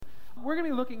We're going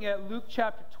to be looking at Luke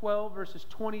chapter 12, verses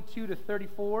 22 to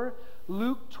 34.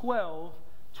 Luke 12,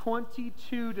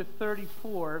 22 to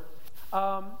 34.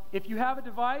 If you have a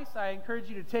device, I encourage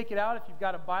you to take it out. If you've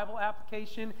got a Bible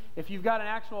application, if you've got an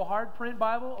actual hard print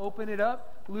Bible, open it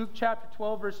up. Luke chapter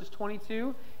 12, verses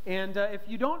 22. And if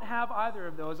you don't have either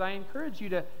of those, I encourage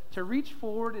you to reach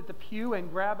forward at the pew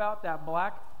and grab out that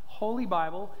black Holy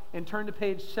Bible and turn to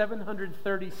page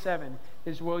 737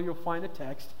 is where you'll find the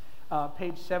text.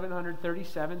 Page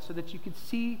 737, so that you can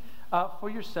see for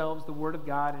yourselves the Word of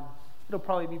God, and it'll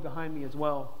probably be behind me as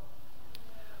well.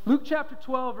 Luke chapter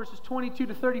 12, verses 22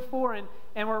 to 34,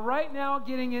 and we're right now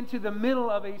getting into the middle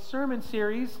of a sermon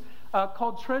series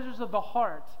called Treasures of the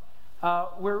Heart.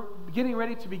 We're getting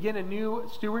ready to begin a new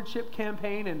stewardship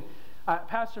campaign, and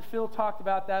Pastor Phil talked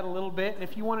about that a little bit. And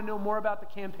if you want to know more about the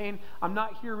campaign, I'm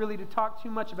not here really to talk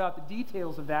too much about the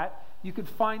details of that. You could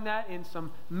find that in some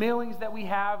mailings that we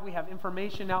have. We have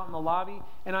information out in the lobby.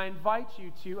 And I invite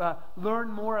you to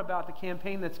learn more about the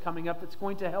campaign that's coming up that's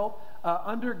going to help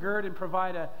undergird and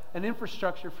provide an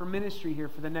infrastructure for ministry here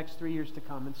for the next 3 years to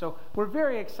come. And so we're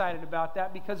very excited about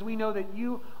that because we know that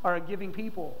you are a giving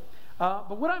people.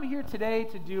 But what I'm here today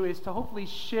to do is to hopefully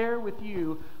share with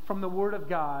you from the Word of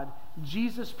God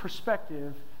Jesus'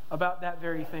 perspective about that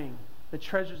very thing, the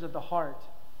treasures of the heart.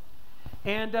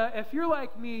 And if you're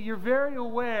like me, you're very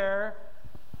aware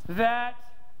that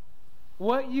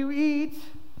what you eat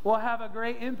will have a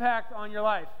great impact on your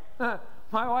life.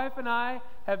 My wife and I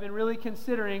have been really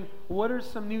considering what are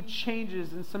some new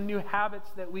changes and some new habits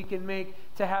that we can make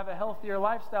to have a healthier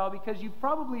lifestyle, because you've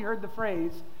probably heard the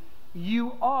phrase,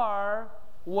 you are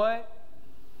what,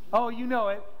 you know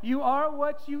it, you are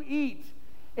what you eat.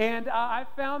 And I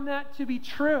found that to be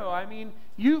true. I mean,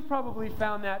 you've probably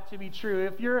found that to be true.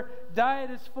 If your diet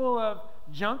is full of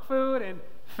junk food and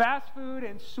fast food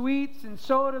and sweets and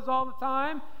sodas all the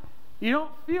time, you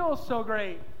don't feel so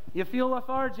great. You feel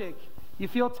lethargic. You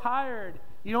feel tired.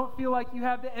 You don't feel like you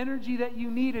have the energy that you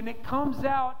need. And it comes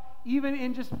out even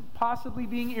in just possibly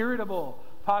being irritable,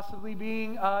 possibly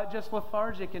being just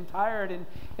lethargic and tired.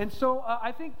 And so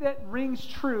I think that rings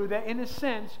true, that in a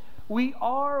sense, we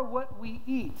are what we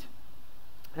eat.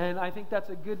 And I think that's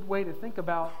a good way to think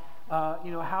about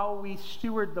how we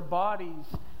steward the bodies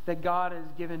that God has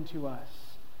given to us.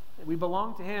 We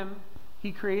belong to Him.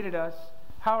 He created us.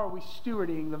 How are we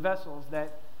stewarding the vessels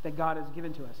that God has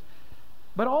given to us?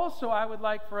 But also I would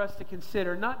like for us to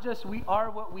consider not just we are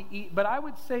what we eat, but I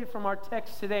would say from our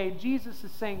text today, Jesus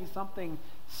is saying something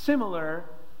similar.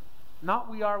 Not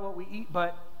we are what we eat,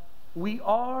 but we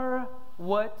are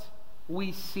what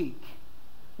we seek.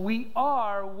 We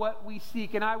are what we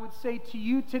seek. And I would say to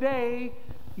you today,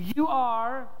 you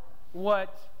are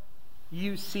what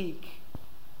you seek.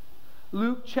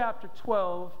 Luke chapter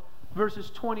 12, verses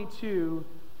 22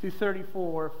 through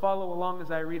 34. Follow along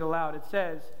as I read aloud. It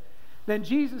says, "Then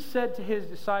Jesus said to His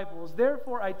disciples,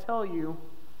 'Therefore I tell you,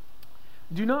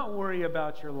 do not worry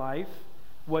about your life,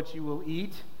 what you will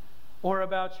eat, or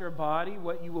about your body,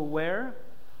 what you will wear.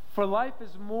 For life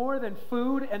is more than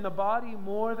food, and the body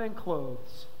more than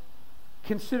clothes.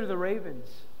 Consider the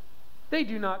ravens. They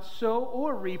do not sow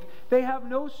or reap. They have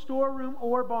no storeroom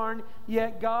or barn,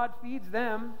 yet God feeds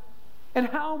them. And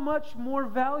how much more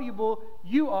valuable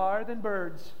you are than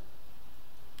birds.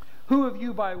 Who of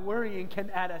you by worrying can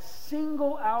add a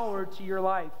single hour to your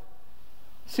life?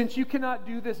 Since you cannot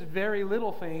do this very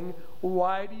little thing,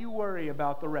 why do you worry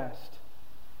about the rest?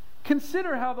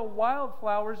 Consider how the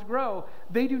wildflowers grow.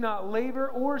 They do not labor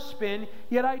or spin,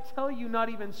 yet I tell you, not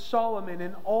even Solomon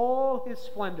in all his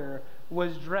splendor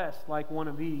was dressed like one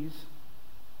of these.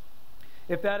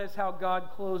 If that is how God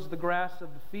clothes the grass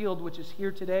of the field, which is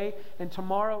here today and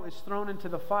tomorrow is thrown into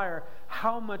the fire,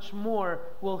 how much more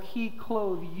will He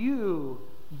clothe you,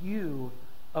 you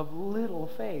of little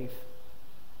faith?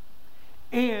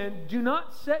 And do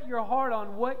not set your heart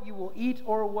on what you will eat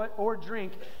or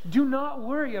drink. Do not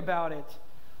worry about it,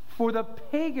 for the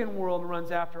pagan world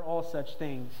runs after all such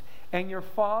things, and your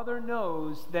Father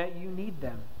knows that you need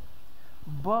them.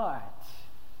 But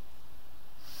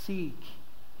seek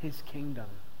His kingdom,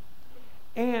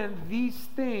 and these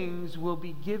things will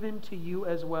be given to you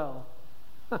as well.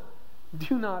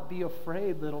 Do not be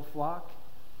afraid, little flock,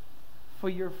 for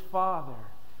your Father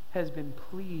has been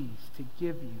pleased to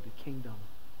give you the kingdom.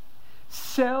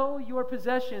 Sell your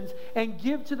possessions and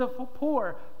give to the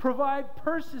poor. Provide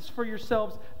purses for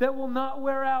yourselves that will not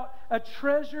wear out, a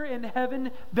treasure in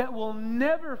heaven that will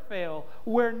never fail,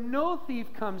 where no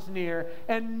thief comes near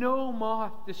and no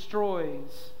moth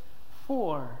destroys.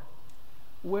 For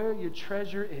where your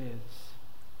treasure is,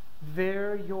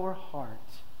 there your heart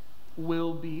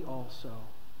will be also.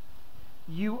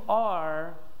 you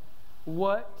are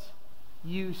what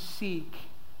you seek.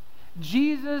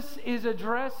 Jesus is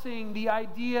addressing the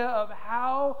idea of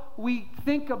how we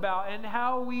think about and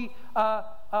how we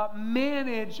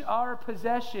manage our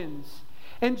possessions.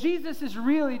 And Jesus is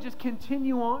really just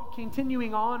continuing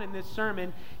on in this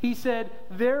sermon. He said,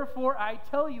 therefore I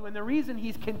tell you, and the reason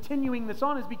he's continuing this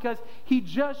on is because he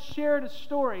just shared a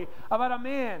story about a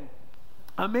man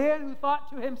who thought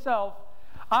to himself,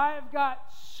 I've got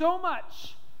so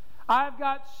much, I've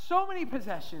got so many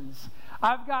possessions,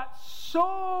 I've got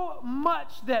so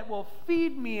much that will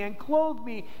feed me and clothe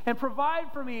me and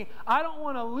provide for me. I don't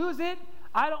want to lose it.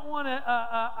 I don't want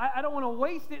to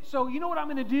waste it. So you know what I'm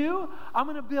going to do? I'm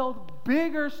going to build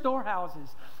bigger storehouses.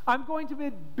 I'm going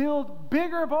to build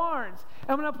bigger barns.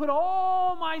 I'm going to put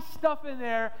all my stuff in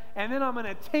there, and then I'm going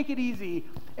to take it easy,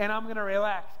 and I'm going to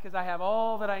relax because I have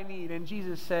all that I need. And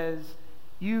Jesus says,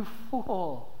 you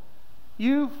fool.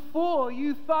 You fool.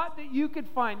 You thought that you could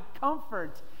find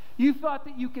comfort. You thought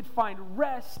that you could find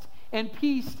rest and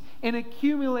peace in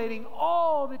accumulating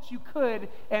all that you could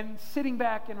and sitting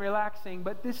back and relaxing.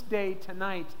 But this day,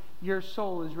 tonight, your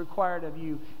soul is required of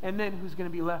you. And then who's going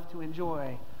to be left to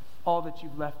enjoy all that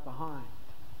you've left behind?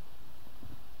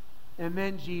 And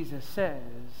then Jesus says,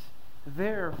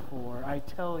 therefore, I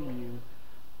tell you,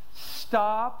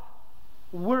 stop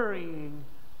worrying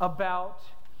about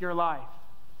your life.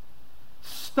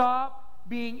 Stop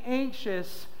being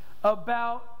anxious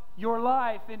about your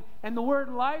life. And the word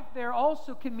life there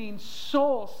also can mean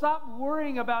soul. Stop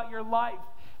worrying about your life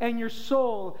and your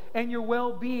soul and your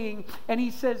well-being. And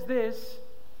he says this,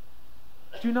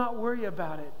 do not worry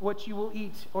about it, what you will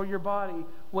eat, or your body,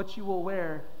 what you will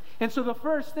wear. And so the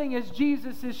first thing as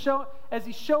Jesus is as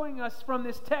he's showing us from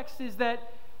this text is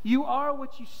that you are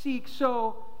what you seek.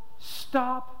 So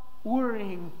stop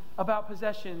worrying about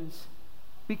possessions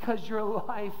because your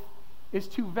life is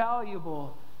too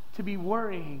valuable to be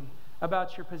worrying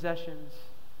about your possessions.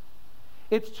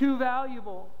 It's too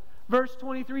valuable. Verse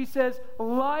 23 says,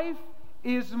 life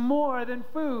is more than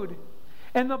food,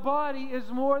 and the body is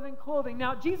more than clothing.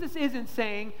 Now, Jesus isn't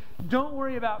saying, don't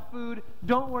worry about food,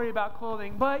 don't worry about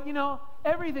clothing, but,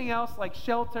 everything else like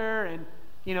shelter and,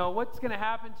 what's going to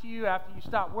happen to you after you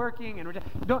stop working, and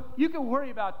you can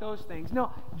worry about those things.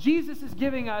 No, Jesus is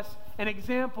giving us an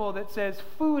example that says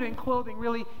food and clothing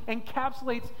really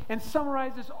encapsulates and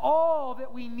summarizes all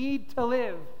that we need to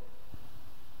live.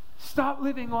 Stop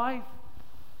living life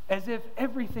as if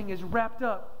everything is wrapped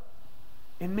up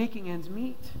in making ends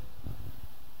meet,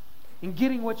 in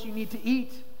getting what you need to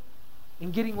eat,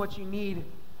 in getting what you need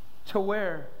to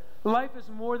wear. Life is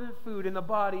more than food, and the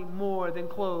body more than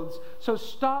clothes. So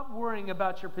stop worrying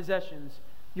about your possessions.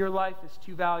 Your life is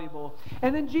too valuable.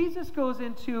 And then Jesus goes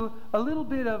into a little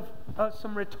bit of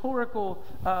some rhetorical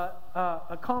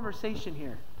a conversation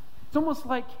here. It's almost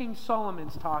like King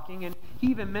Solomon's talking, and he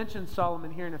even mentions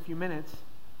Solomon here in a few minutes.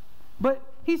 But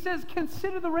he says,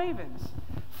 consider the ravens.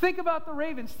 Think about the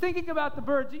ravens, thinking about the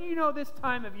birds. And this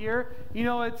time of year,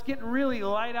 it's getting really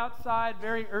light outside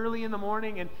very early in the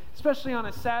morning, and especially on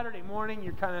a Saturday morning,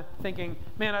 you're kind of thinking,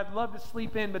 man, I'd love to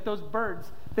sleep in, but those birds,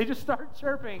 they just start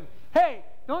chirping. Hey,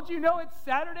 don't you know it's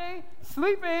Saturday?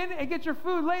 Sleep in and get your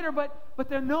food later. But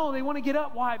they want to get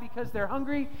up. Why? Because they're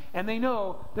hungry, and they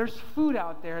know there's food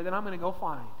out there that I'm going to go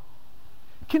find.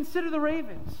 Consider the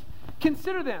ravens.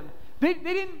 Consider them. They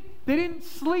didn't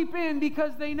sleep in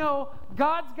because they know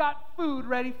God's got food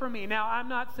ready for me. Now, I'm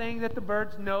not saying that the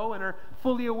birds know and are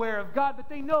fully aware of God, but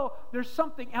they know there's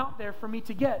something out there for me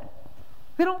to get.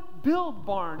 They don't build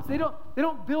barns. They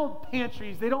don't build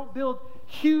pantries. They don't build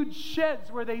huge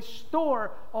sheds where they store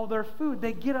all their food.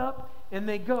 They get up and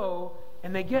they go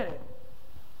and they get it.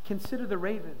 Consider the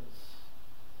ravens.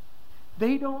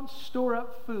 They don't store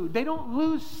up food. They don't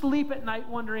lose sleep at night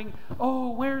wondering,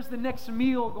 where's the next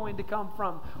meal going to come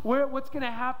from? What's going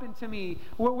to happen to me?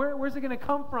 Where's it going to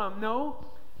come from? No,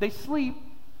 they sleep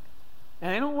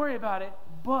and they don't worry about it,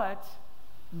 but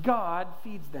God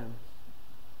feeds them.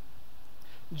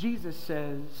 Jesus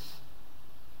says,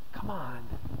 come on,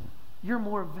 you're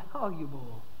more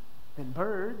valuable than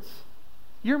birds.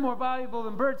 You're more valuable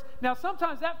than birds. Now,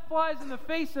 sometimes that flies in the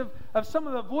face of some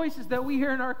of the voices that we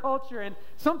hear in our culture, and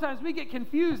sometimes we get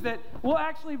confused that we'll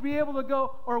actually be able to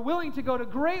go or willing to go to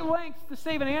great lengths to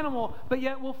save an animal, but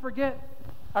yet we'll forget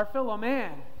our fellow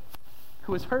man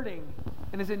who is hurting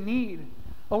and is in need.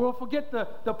 Or we'll forget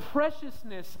the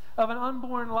preciousness of an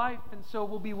unborn life, and so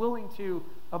we'll be willing to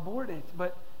abort it.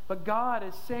 But God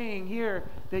is saying here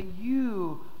that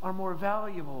you are more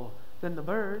valuable than the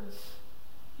birds.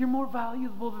 You're more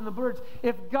valuable than the birds.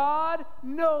 If God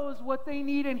knows what they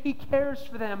need and He cares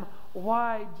for them,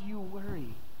 why do you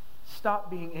worry? Stop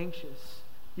being anxious.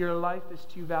 Your life is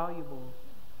too valuable.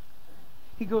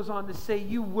 He goes on to say,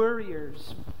 you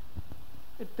worriers.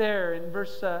 Right there in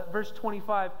verse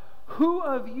 25. Who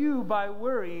of you, by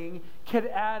worrying, could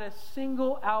add a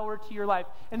single hour to your life?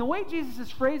 And the way Jesus is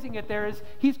phrasing it there is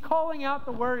he's calling out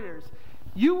the worriers.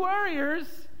 You worriers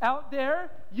out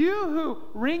there, you who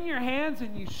wring your hands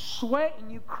and you sweat and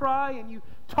you cry and you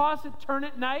toss and turn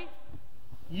at night,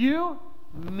 you,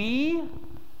 me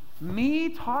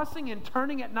tossing and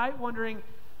turning at night wondering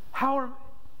how are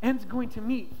ends going to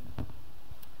meet?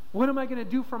 What am I going to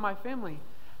do for my family?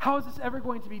 How is this ever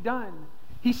going to be done?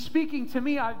 He's speaking to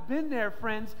me. I've been there,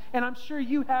 friends, and I'm sure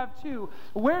you have too.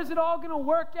 Where's it all going to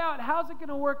work out? How's it going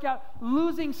to work out?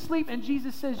 Losing sleep. And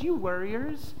Jesus says, you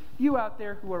worriers, you out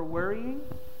there who are worrying,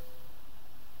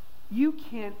 you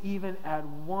can't even add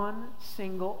one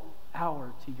single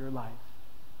hour to your life.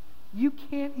 You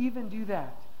can't even do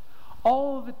that.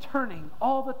 All the turning,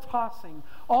 all the tossing,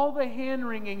 all the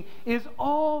hand-wringing is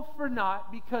all for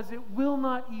naught because it will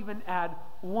not even add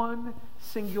one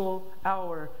single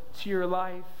hour to your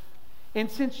life. And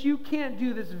since you can't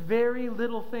do this very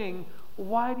little thing,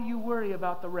 why do you worry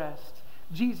about the rest?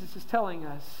 Jesus is telling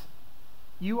us,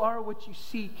 you are what you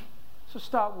seek, so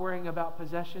stop worrying about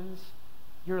possessions.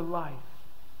 Your life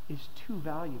is too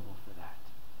valuable for that.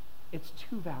 It's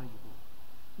too valuable.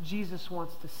 Jesus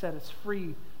wants to set us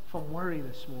free from worry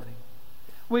this morning.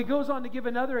 Well, he goes on to give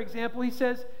another example. He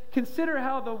says, consider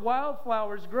how the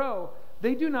wildflowers grow.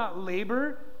 They do not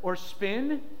labor or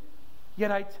spin.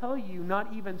 Yet I tell you,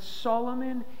 not even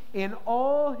Solomon in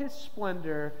all his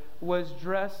splendor was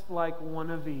dressed like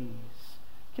one of these.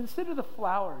 Consider the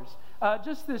flowers.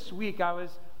 Just this week, I was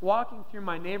walking through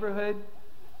my neighborhood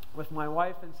with my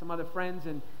wife and some other friends,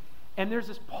 and there's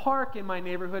this park in my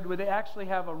neighborhood where they actually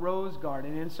have a rose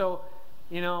garden. And so,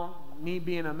 me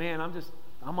being a man,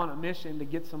 I'm on a mission to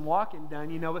get some walking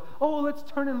done, but let's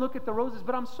turn and look at the roses.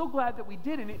 But I'm so glad that we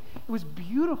did, and it was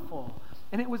beautiful,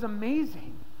 and it was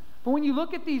amazing. But when you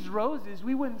look at these roses,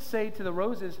 we wouldn't say to the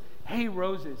roses, hey,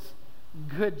 roses,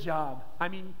 good job. I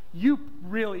mean, you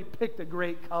really picked a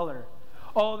great color.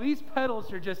 Oh, these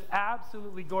petals are just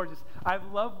absolutely gorgeous. I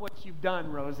love what you've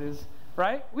done, roses,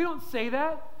 right? We don't say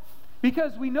that.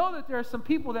 Because we know that there are some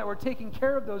people that were taking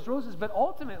care of those roses, but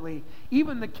ultimately,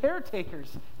 even the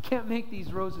caretakers can't make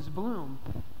these roses bloom.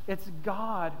 It's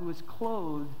God who has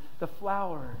clothed the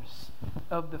flowers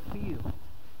of the field.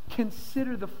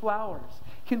 Consider the flowers.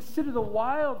 Consider the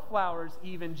wildflowers,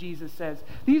 even, Jesus says.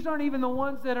 These aren't even the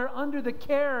ones that are under the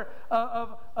care of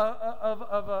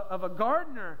a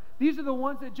gardener. These are the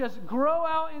ones that just grow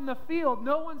out in the field.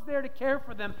 No one's there to care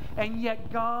for them, and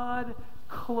yet God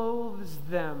clothes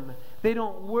them. They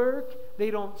don't work,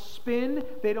 they don't spin,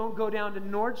 they don't go down to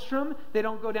Nordstrom, they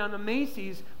don't go down to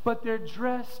Macy's, but they're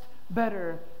dressed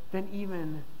better than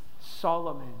even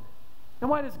Solomon. And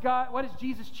why does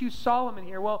Jesus choose Solomon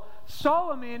here? Well,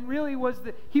 Solomon really was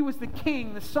the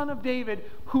king, the son of David,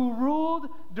 who ruled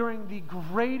during the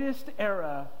greatest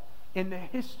era in the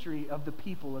history of the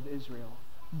people of Israel,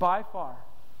 by far.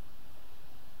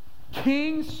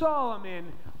 King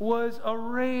Solomon was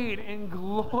arrayed in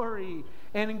glory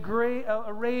and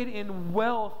arrayed in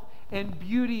wealth and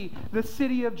beauty. The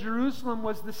city of Jerusalem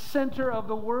was the center of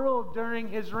the world during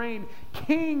his reign.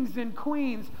 Kings and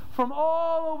queens from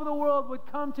all over the world would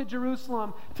come to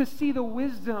Jerusalem to see the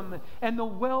wisdom and the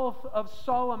wealth of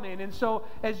Solomon. And so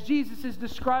as Jesus is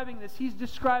describing this, he's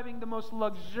describing the most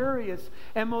luxurious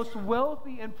and most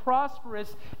wealthy and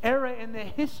prosperous era in the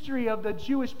history of the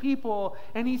Jewish people.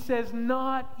 And he says,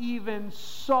 not even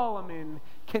Solomon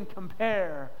can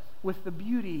compare with the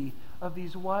beauty of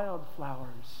these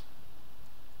wildflowers.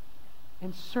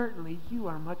 And certainly you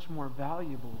are much more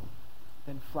valuable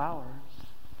than flowers.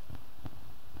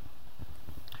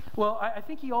 Well, I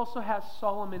think he also has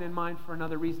Solomon in mind for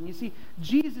another reason. You see,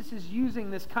 Jesus is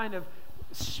using this kind of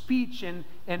speech and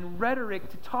rhetoric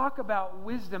to talk about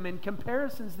wisdom and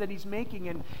comparisons that he's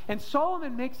making. And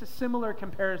Solomon makes a similar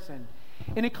comparison.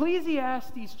 In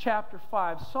Ecclesiastes chapter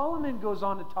 5, Solomon goes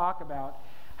on to talk about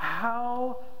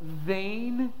how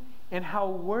vain and how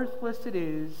worthless it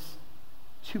is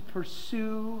to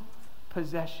pursue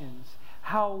possessions.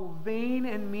 How vain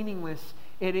and meaningless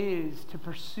it is to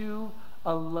pursue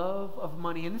a love of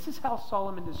money. And this is how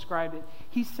Solomon described it.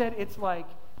 He said it's like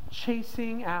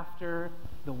chasing after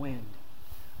the wind.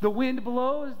 The wind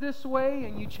blows this way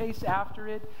and you chase after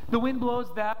it. The wind blows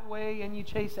that way and you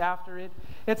chase after it.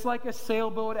 It's like a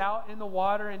sailboat out in the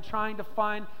water and trying to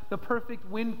find the perfect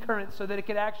wind current so that it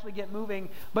could actually get moving.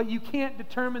 But you can't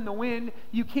determine the wind.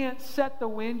 You can't set the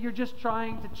wind. You're just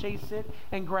trying to chase it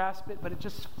and grasp it, but it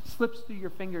just slips through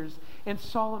your fingers. And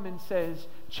Solomon says,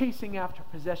 chasing after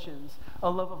possessions,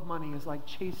 a love of money is like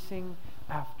chasing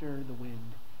after the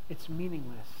wind. It's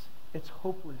meaningless, it's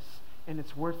hopeless, and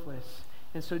it's worthless.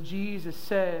 And so Jesus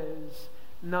says,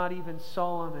 not even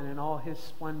Solomon in all his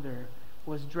splendor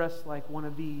was dressed like one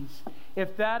of these.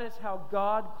 If that is how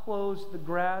God clothes the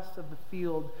grass of the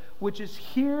field, which is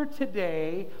here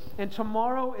today and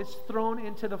tomorrow is thrown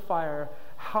into the fire,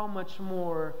 how much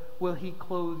more will he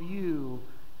clothe you,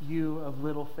 you of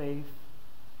little faith?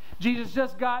 Jesus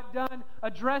just got done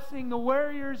addressing the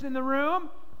warriors in the room,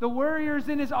 the warriors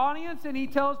in his audience, and he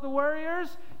tells the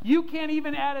warriors, you can't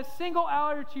even add a single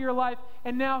hour to your life.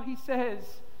 And now he says,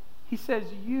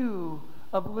 you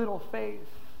of little faith.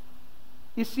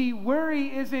 You see,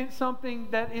 worry isn't something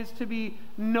that is to be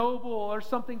noble or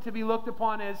something to be looked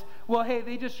upon as, well, hey,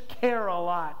 they just care a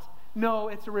lot. No,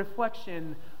 it's a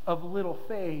reflection of little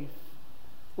faith.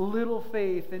 Little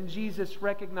faith. And Jesus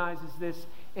recognizes this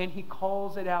and he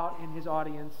calls it out in his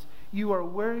audience. You are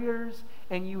warriors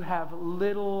and you have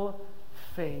little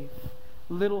faith.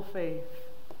 Little faith.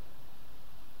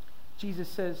 Jesus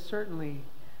says, certainly,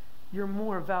 you're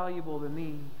more valuable than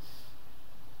these.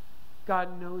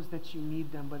 God knows that you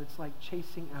need them, but it's like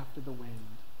chasing after the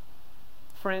wind.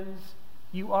 Friends,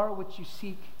 you are what you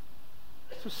seek,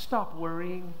 so stop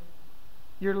worrying.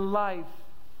 Your life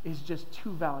is just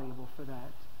too valuable for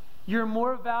that. You're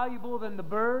more valuable than the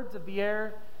birds of the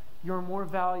air. You're more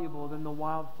valuable than the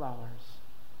wildflowers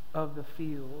of the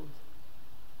field.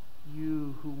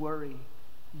 You who worry,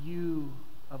 you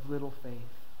of little faith.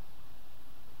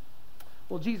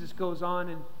 Well, Jesus goes on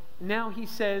and now he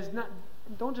says,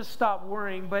 don't just stop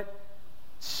worrying, but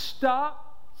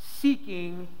stop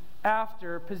seeking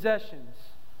after possessions.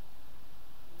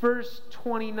 Verse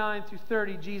 29 through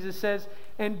 30, Jesus says,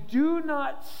 and do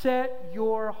not set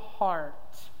your heart.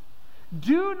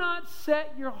 Do not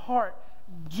set your heart.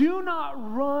 Do not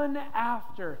run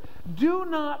after. Do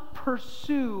not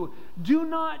pursue. Do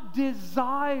not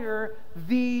desire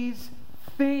these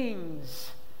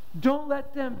things. Don't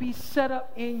let them be set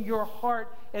up in your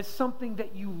heart as something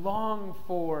that you long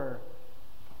for.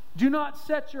 Do not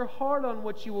set your heart on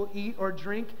what you will eat or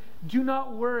drink. Do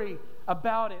not worry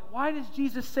about it. Why does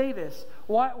Jesus say this?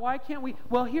 Why can't we?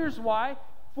 Well, here's why.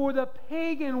 For the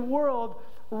pagan world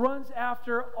runs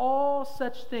after all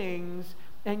such things,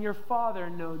 and your Father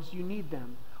knows you need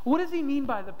them. What does he mean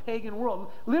by the pagan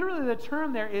world? Literally, the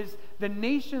term there is the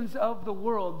nations of the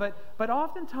world. But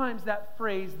oftentimes that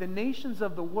phrase, the nations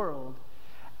of the world,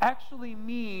 actually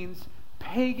means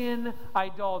pagan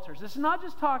idolaters. This is not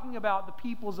just talking about the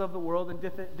peoples of the world and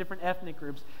different ethnic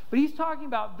groups, but he's talking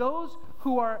about those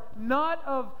who are not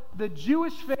of the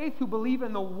Jewish faith, who believe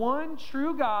in the one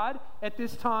true God at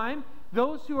this time,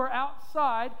 those who are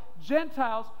outside,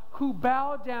 Gentiles, who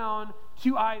bow down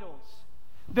to idols.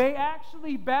 They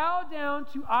actually bow down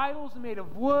to idols made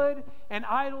of wood and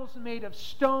idols made of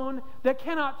stone that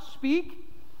cannot speak,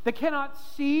 that cannot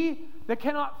see, that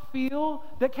cannot feel,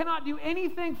 that cannot do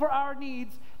anything for our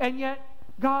needs. And yet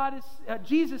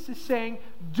Jesus is saying,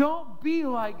 don't be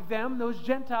like them, those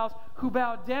Gentiles who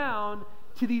bow down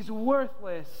to these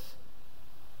worthless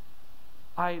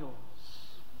idols.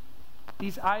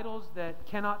 These idols that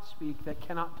cannot speak, that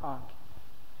cannot talk.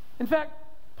 In fact,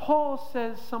 Paul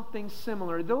says something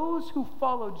similar. Those who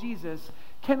follow Jesus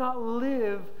cannot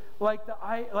live like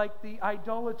the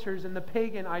idolaters and the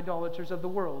pagan idolaters of the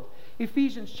world.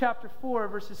 Ephesians chapter 4,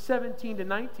 verses 17 to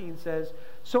 19 says,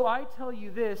 so I tell you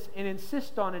this and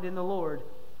insist on it in the Lord,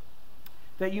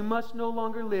 that you must no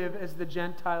longer live as the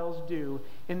Gentiles do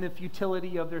in the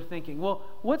futility of their thinking. Well,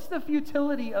 what's the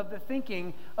futility of the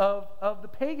thinking of the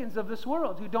pagans of this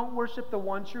world who don't worship the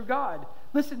one true God?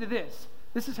 Listen to this.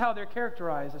 This is how they're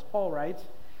characterized, as Paul writes.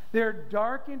 They're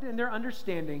darkened in their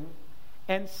understanding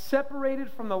and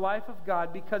separated from the life of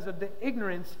God because of the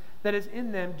ignorance that is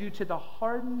in them due to the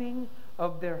hardening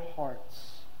of their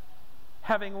hearts.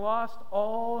 Having lost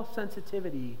all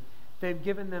sensitivity, they've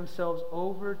given themselves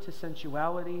over to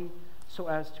sensuality so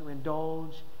as to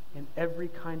indulge in every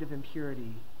kind of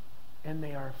impurity, and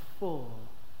they are full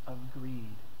of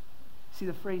greed. See,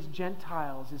 the phrase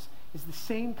Gentiles is the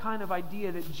same kind of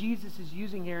idea that Jesus is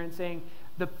using here and saying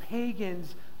the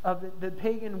pagans of the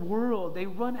pagan world, they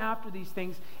run after these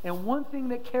things. And one thing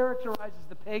that characterizes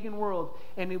the pagan world,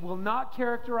 and it will not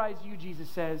characterize you, Jesus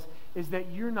says, is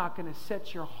that you're not going to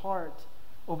set your heart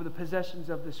over the possessions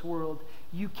of this world,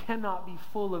 you cannot be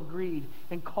full of greed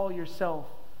and call yourself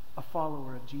a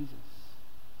follower of Jesus.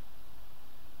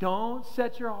 Don't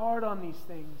set your heart on these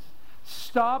things.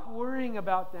 Stop worrying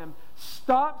about them.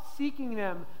 Stop seeking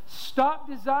them. Stop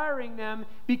desiring them,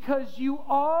 because you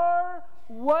are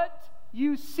what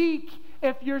you seek.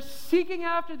 If you're seeking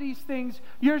after these things,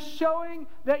 you're showing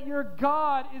that your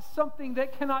God is something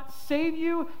that cannot save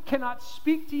you, cannot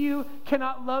speak to you,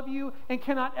 cannot love you, and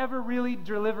cannot ever really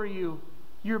deliver you.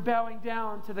 You're bowing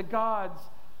down to the gods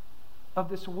of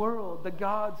this world, the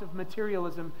gods of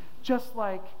materialism, just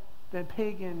like the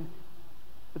pagans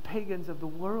of the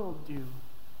world do.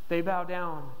 They bow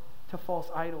down to false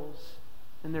idols,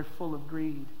 and they're full of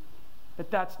greed. But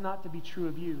that's not to be true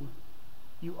of you.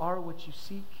 You are what you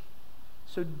seek.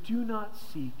 So do not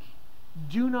seek,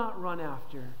 do not run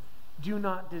after, do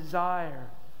not desire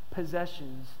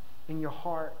possessions in your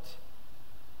heart.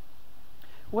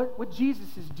 What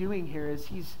Jesus is doing here is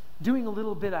he's doing a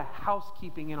little bit of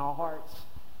housekeeping in our hearts.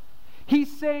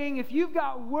 He's saying, if you've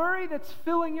got worry that's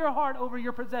filling your heart over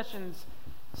your possessions,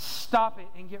 stop it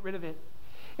and get rid of it.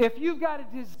 If you've got a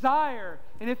desire,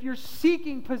 and if you're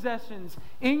seeking possessions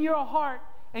in your heart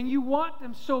and you want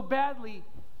them so badly,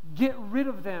 get rid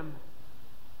of them.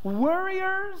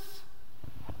 Worriers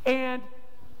and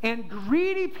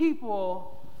greedy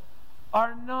people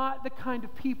are not the kind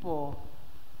of people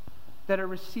that are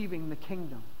receiving the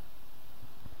kingdom.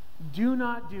 Do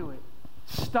not do it.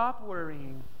 Stop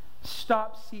worrying.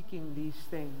 Stop seeking these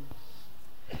things.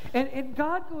 And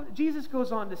Jesus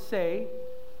goes on to say,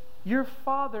 your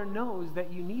Father knows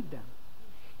that you need them.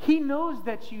 He knows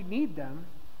that you need them.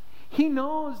 He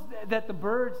knows that the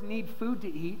birds need food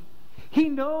to eat. He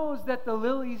knows that the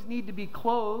lilies need to be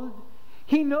clothed.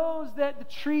 He knows that the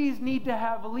trees need to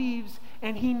have leaves.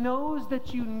 And He knows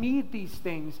that you need these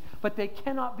things. But they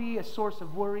cannot be a source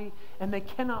of worry, and they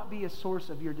cannot be a source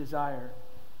of your desire.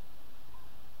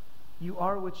 You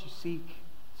are what you seek,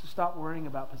 so stop worrying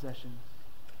about possessions.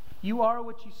 You are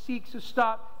what you seek, so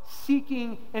stop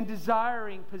seeking and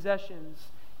desiring possessions.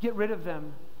 Get rid of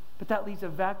them. But that leaves a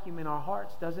vacuum in our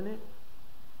hearts, doesn't it?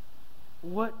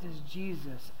 What does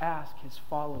Jesus ask His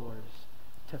followers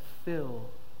to fill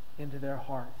into their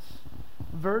hearts?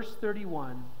 Verse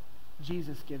 31,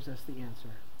 Jesus gives us the answer.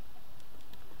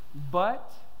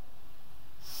 But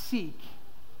seek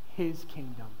His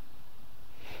kingdom.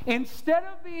 Instead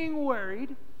of being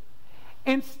worried,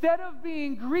 instead of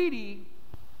being greedy,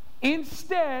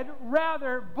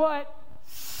 but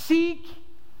seek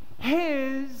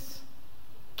His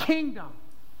kingdom.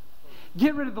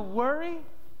 Get rid of the worry,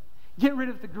 get rid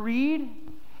of the greed,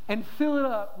 and fill it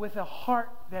up with a heart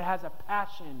that has a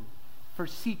passion for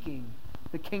seeking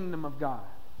the kingdom of God.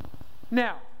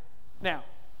 Now,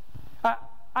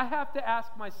 I have to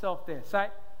ask myself this.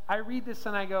 I read this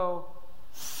and I go,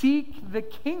 seek the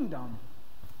kingdom.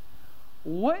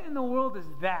 What in the world is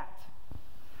that?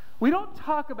 We don't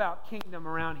talk about kingdom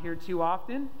around here too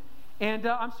often. And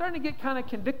I'm starting to get kind of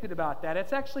convicted about that.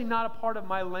 It's actually not a part of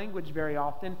my language very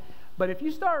often. But if you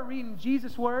start reading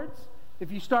Jesus' words,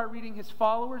 if you start reading His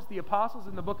followers, the apostles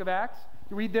in the book of Acts,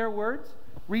 you read their words,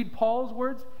 read Paul's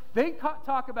words, they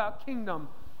talk about kingdom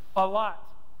a lot.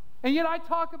 And yet I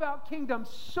talk about kingdom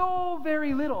so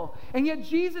very little. And yet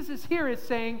Jesus is here is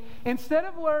saying, instead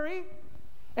of worry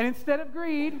and instead of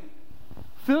greed,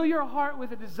 fill your heart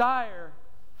with a desire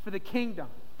for the kingdom.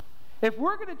 If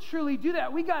we're going to truly do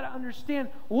that, we got to understand,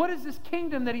 what is this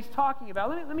kingdom that He's talking about?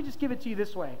 Let me just give it to you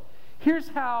this way. Here's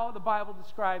how the Bible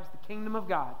describes the kingdom of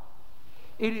God.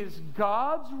 It is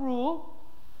God's rule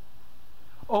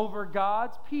over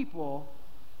God's people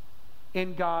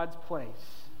in God's place.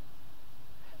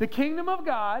 The kingdom of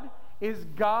God is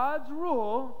God's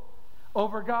rule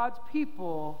over God's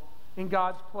people in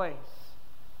God's place.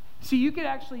 See, you could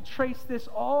actually trace this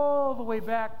all the way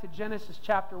back to Genesis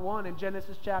chapter 1 and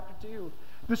Genesis chapter 2.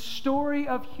 The story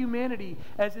of humanity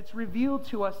as it's revealed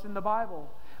to us in the Bible.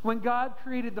 When God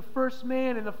created the first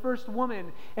man and the first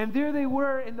woman, and there they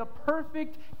were in the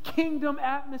perfect kingdom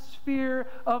atmosphere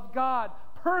of God.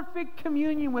 Perfect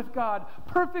communion with God,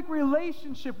 perfect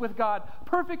relationship with God,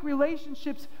 perfect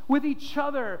relationships with each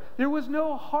other. There was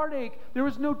no heartache, there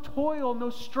was no toil, no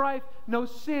strife, no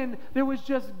sin. There was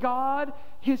just God,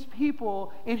 His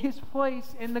people, in His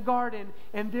place in the garden.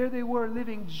 And there they were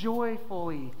living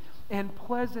joyfully and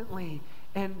pleasantly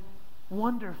and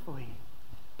wonderfully.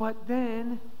 But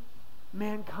then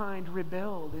mankind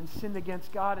rebelled and sinned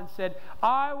against God and said,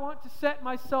 I want to set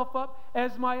myself up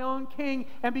as my own king.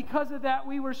 And because of that,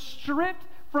 we were stripped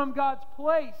from God's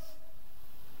place.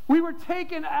 We were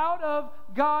taken out of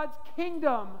God's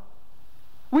kingdom.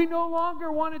 We no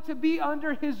longer wanted to be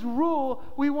under his rule.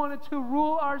 We wanted to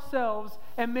rule ourselves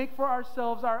and make for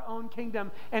ourselves our own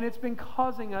kingdom. And it's been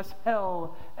causing us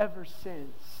hell ever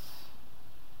since.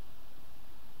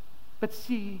 But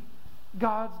see,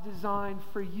 God's design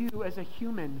for you as a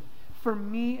human, for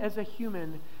me as a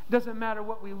human, doesn't matter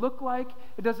what we look like.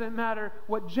 It doesn't matter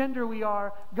what gender we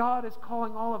are. God is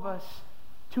calling all of us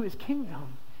to his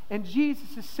kingdom. And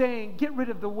Jesus is saying, get rid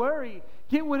of the worry,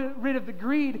 get rid of the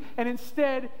greed, and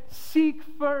instead seek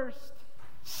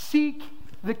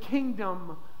the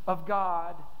kingdom of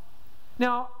God.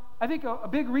 Now, I think a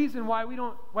big reason why we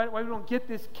don't get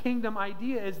this kingdom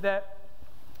idea is that,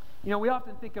 we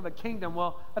often think of a kingdom.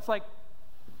 Well, that's like,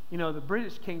 the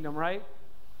British kingdom, right?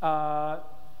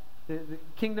 The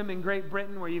kingdom in Great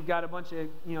Britain, where you've got a bunch of,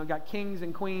 got kings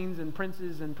and queens and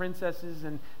princes and princesses,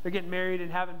 and they're getting married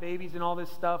and having babies and all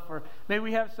this stuff. Or maybe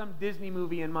we have some Disney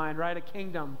movie in mind, right? A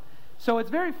kingdom. So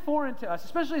it's very foreign to us,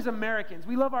 especially as Americans.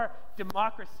 We love our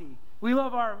democracy. We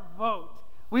love our vote.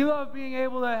 We love being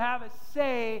able to have a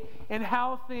say in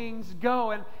how things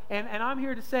go. And I'm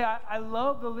here to say I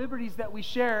love the liberties that we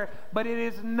share, but it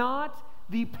is not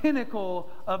the pinnacle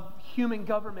of human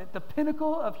government. The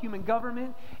pinnacle of human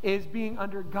government is being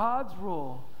under God's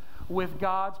rule with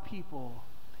God's people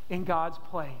in God's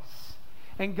place.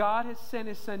 And God has sent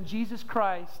his Son, Jesus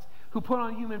Christ, who put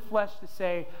on human flesh to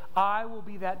say, I will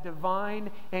be that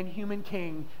divine and human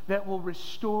king that will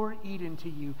restore Eden to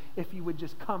you if you would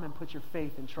just come and put your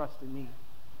faith and trust in me.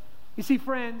 You see,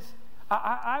 friends,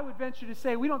 I would venture to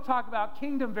say we don't talk about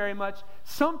kingdom very much.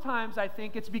 Sometimes I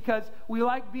think it's because we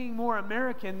like being more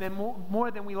American than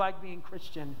more than we like being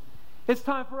Christian. It's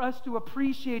time for us to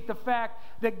appreciate the fact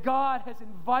that God has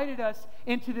invited us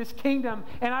into this kingdom.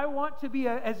 And I want to be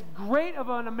as great of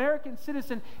an American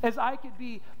citizen as I could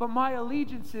be, but my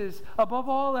allegiances, above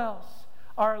all else,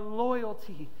 are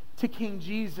loyalty to King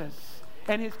Jesus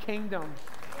and his kingdom.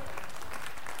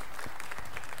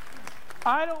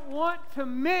 I don't want to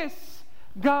miss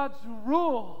God's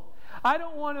rule. I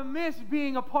don't want to miss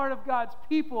being a part of God's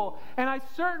people. And I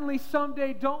certainly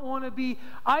someday don't want to be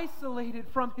isolated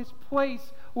from his place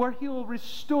where he will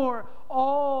restore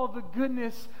all the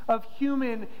goodness of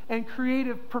human and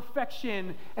creative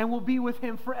perfection and will be with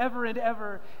him forever and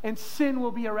ever. And sin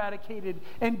will be eradicated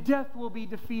and death will be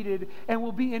defeated and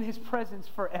will be in his presence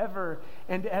forever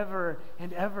and ever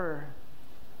and ever.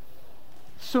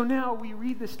 So now we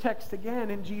read this text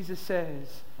again and Jesus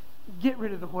says, get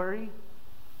rid of the worry.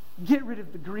 Get rid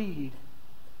of the greed.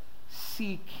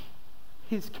 Seek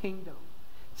his kingdom.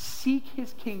 Seek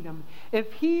his kingdom.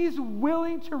 If he's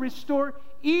willing to restore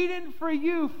Eden for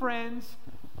you, friends,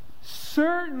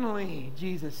 certainly,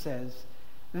 Jesus says,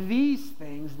 these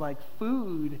things like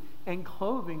food and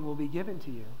clothing will be given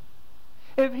to you.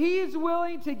 If he's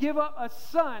willing to give up a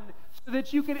son so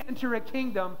that you can enter a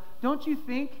kingdom, don't you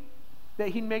think that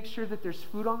he'd make sure that there's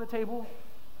food on the table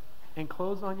and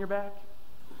clothes on your back?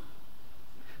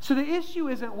 So the issue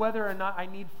isn't whether or not I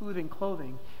need food and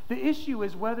clothing. The issue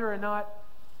is whether or not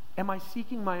am I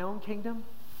seeking my own kingdom,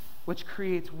 which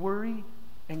creates worry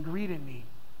and greed in me,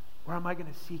 or am I going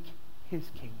to seek his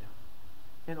kingdom?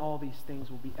 And all these things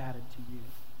will be added to you.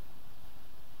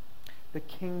 The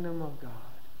kingdom of God.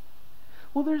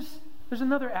 Well, there's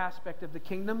another aspect of the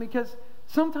kingdom, because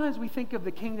sometimes we think of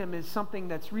the kingdom as something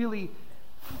that's really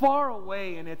far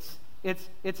away, and it's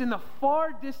in the far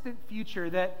distant future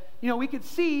that, we could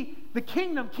see the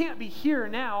kingdom can't be here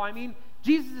now. I mean,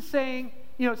 Jesus is saying,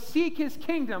 seek his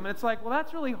kingdom. And it's like, well,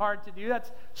 that's really hard to do.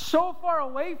 That's so far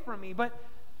away from me. But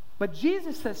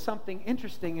Jesus says something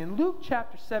interesting in Luke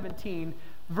chapter 17,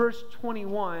 verse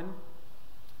 21.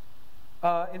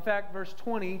 In fact, verse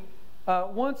 20.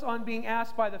 Once on being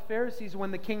asked by the Pharisees when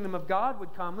the kingdom of God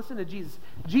would come, listen to Jesus.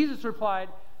 Jesus replied,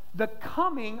 the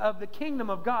coming of the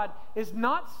kingdom of God is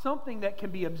not something that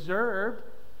can be observed,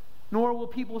 nor will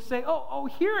people say, oh,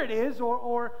 here it is,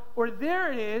 or there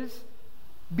it is,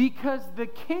 because the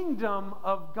kingdom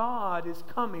of God is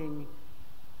coming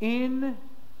in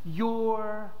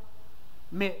your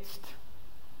midst.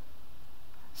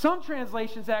 Some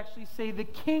translations actually say the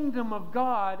kingdom of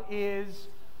God is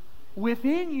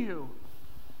within you.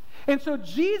 And so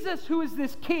Jesus, who is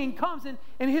this king, comes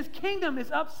and his kingdom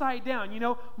is upside down.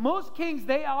 Most kings,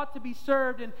 they ought to be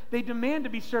served and they demand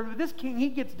to be served. But this king, he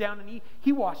gets down and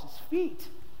he washes feet.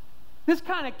 This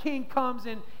kind of king comes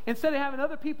and instead of having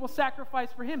other people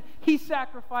sacrifice for him, he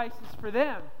sacrifices for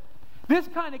them. This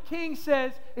kind of king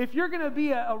says, if you're going to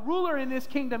be a ruler in this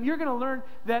kingdom, you're going to learn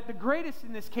that the greatest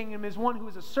in this kingdom is one who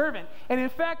is a servant. And in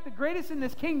fact, the greatest in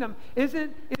this kingdom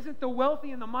isn't the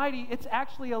wealthy and the mighty. It's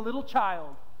actually a little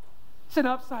child. It's an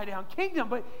upside down kingdom,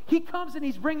 but he comes and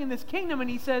he's bringing this kingdom and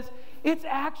he says, it's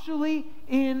actually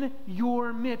in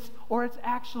your midst, or it's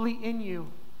actually in you.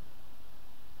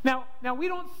 Now we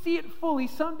don't see it fully.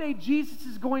 Someday Jesus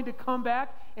is going to come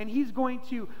back and he's going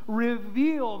to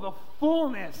reveal the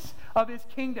fullness of his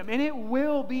kingdom, and it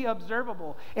will be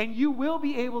observable, and you will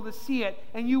be able to see it,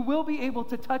 and you will be able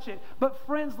to touch it. But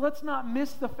friends, let's not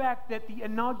miss the fact that the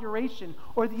inauguration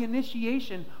or the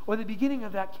initiation or the beginning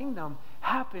of that kingdom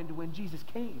happened when Jesus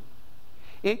came.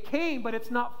 It came, but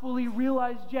it's not fully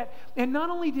realized yet. And not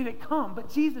only did it come,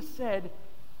 but Jesus said,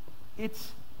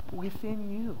 it's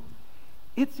within you.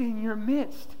 It's in your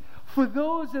midst. For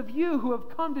those of you who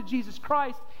have come to Jesus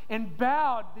Christ and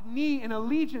bowed the knee in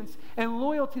allegiance and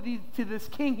loyalty to this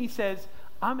king, he says,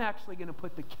 I'm actually going to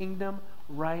put the kingdom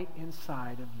right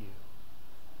inside of you.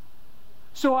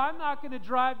 So I'm not going to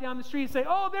drive down the street and say,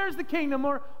 oh, there's the kingdom,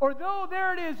 or oh,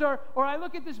 there it is, or I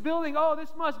look at this building, oh, this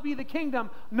must be the kingdom.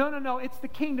 No, it's the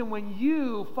kingdom when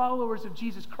you, followers of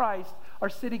Jesus Christ, are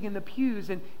sitting in the pews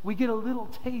and we get a little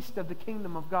taste of the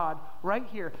kingdom of God right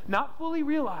here, not fully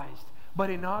realized, but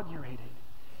inaugurated.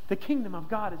 The kingdom of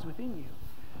God is within you.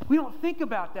 We don't think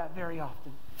about that very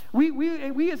often.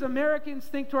 We as Americans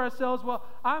think to ourselves, well,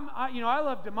 I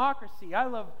love democracy. I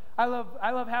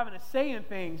love having a say in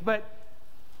things, but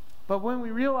when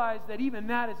we realize that even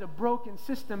that is a broken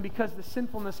system because of the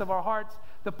sinfulness of our hearts,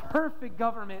 the perfect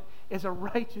government is a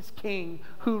righteous king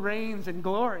who reigns in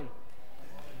glory.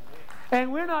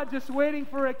 And we're not just waiting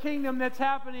for a kingdom that's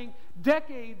happening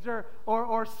decades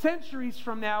or centuries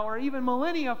from now or even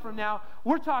millennia from now.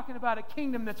 We're talking about a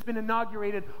kingdom that's been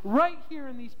inaugurated right here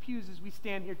in these pews as we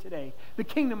stand here today. The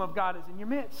kingdom of God is in your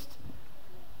midst.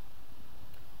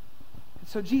 And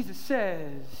so Jesus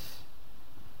says,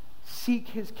 seek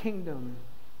his kingdom,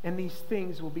 and these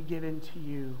things will be given to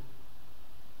you.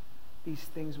 These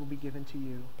things will be given to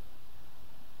you.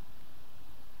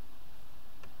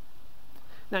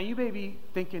 Now, you may be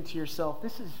thinking to yourself,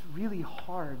 this is really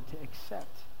hard to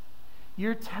accept.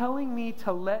 You're telling me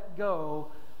to let go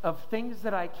of things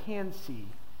that I can see,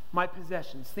 my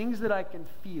possessions, things that I can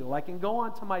feel. I can go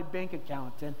onto my bank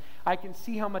account and I can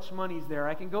see how much money's there.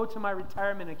 I can go to my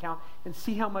retirement account and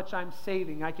see how much I'm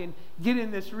saving. I can get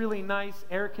in this really nice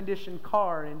air-conditioned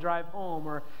car and drive home,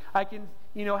 or I can,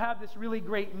 have this really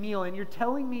great meal. And you're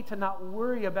telling me to not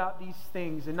worry about these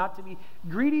things and not to be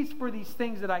greedy for these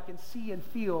things that I can see and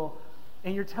feel.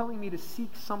 And you're telling me to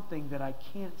seek something that I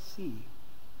can't see.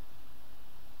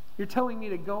 You're telling me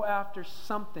to go after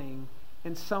something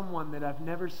and someone that I've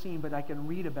never seen but I can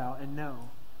read about and know.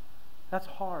 That's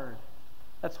hard.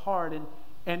 That's hard.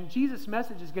 And Jesus'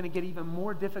 message is going to get even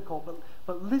more difficult.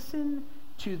 But listen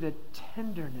to the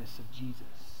tenderness of Jesus.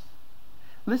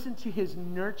 Listen to his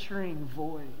nurturing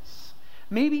voice.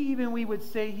 Maybe even we would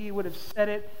say he would have said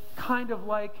it kind of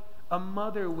like a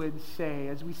mother would say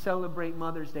as we celebrate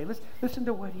Mother's Day. Listen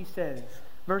to what he says.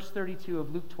 Verse 32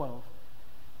 of Luke 12.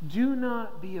 Do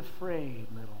not be afraid,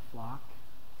 little flock.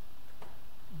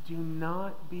 Do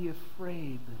not be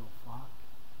afraid, little flock.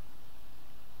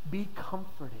 Be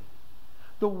comforted.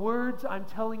 The words I'm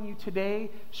telling you today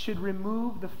should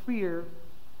remove the fear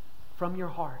from your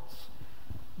hearts.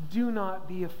 Do not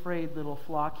be afraid, little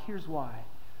flock. Here's why.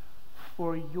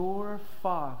 For your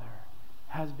Father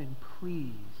has been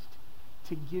pleased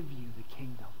to give you the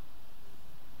kingdom.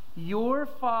 Your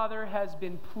Father has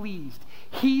been pleased.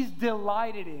 He's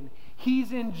delighted in.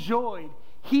 He's enjoyed.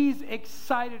 He's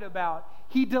excited about.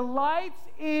 He delights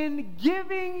in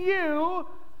giving you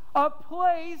a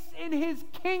place in his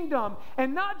kingdom.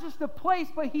 And not just a place,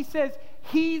 but he says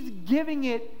he's giving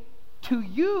it to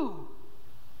you.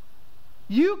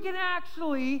 You can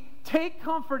actually take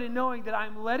comfort in knowing that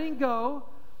I'm letting go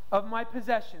of my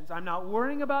possessions. I'm not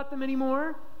worrying about them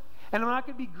anymore. And I'm not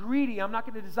going to be greedy. I'm not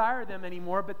going to desire them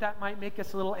anymore, but that might make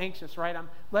us a little anxious, right? I'm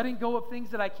letting go of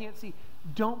things that I can't see.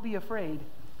 Don't be afraid,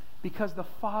 because the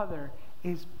Father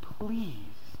is pleased.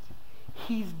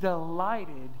 He's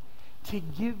delighted to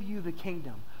give you the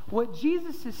kingdom. What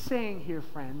Jesus is saying here,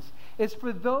 friends, is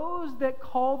for those that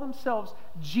call themselves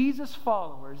Jesus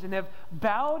followers and have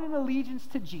bowed in allegiance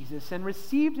to Jesus and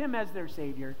received him as their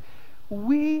Savior,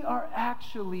 we are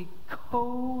actually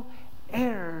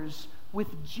co-heirs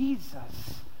with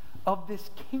Jesus of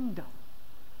this kingdom.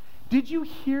 Did you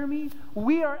hear me?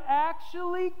 We are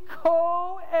actually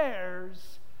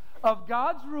co-heirs of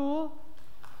God's rule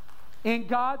in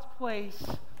God's place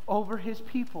over his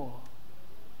people.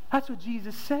 That's what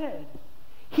Jesus said.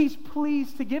 He's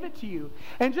pleased to give it to you.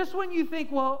 And just when you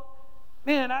think, well,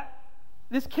 man,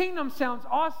 this kingdom sounds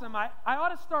awesome, I ought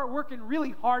to start working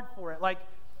really hard for it. Like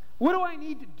what do I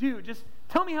need to do? Just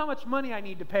tell me how much money I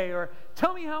need to pay, or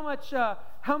tell me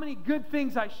how many good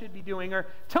things I should be doing, or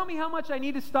tell me how much I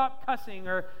need to stop cussing,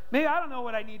 or maybe I don't know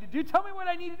what I need to do. Tell me what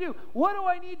I need to do. What do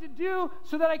I need to do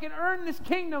so that I can earn this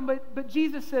kingdom? But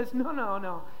Jesus says,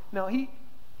 no.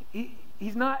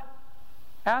 He's not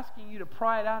asking you to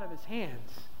pry it out of his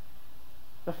hands.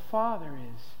 The Father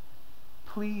is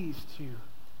pleased to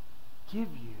give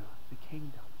you the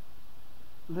kingdom.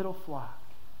 Little flock,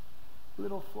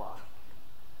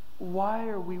 why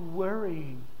are we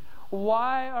worrying?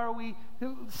 Why are we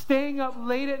staying up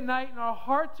late at night and our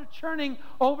hearts are churning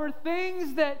over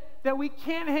things that we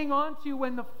can't hang on to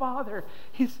when the Father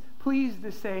is pleased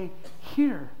to say,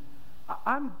 here,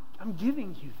 I'm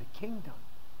giving you the kingdom.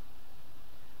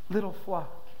 Little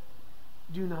flock,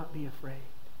 do not be afraid.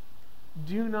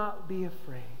 Do not be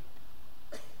afraid.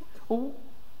 Well,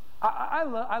 I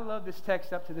love this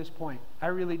text up to this point. I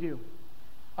really do.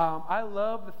 I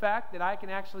love the fact that I can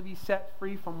actually be set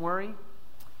free from worry.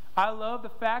 I love the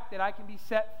fact that I can be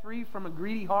set free from a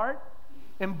greedy heart.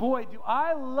 And boy, do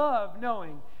I love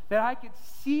knowing that I could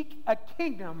seek a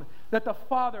kingdom that the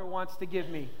Father wants to give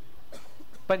me.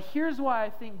 But here's why I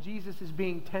think Jesus is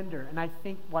being tender, and I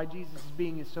think why Jesus is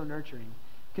being so nurturing.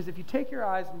 Because if you take your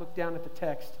eyes and look down at the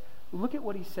text, look at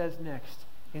what he says next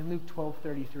in Luke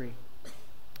 12:33.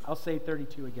 I'll say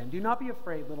 32 again. Do not be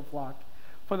afraid, little flock,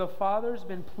 for the Father's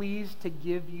been pleased to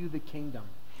give you the kingdom.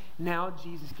 Now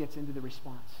Jesus gets into the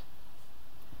response.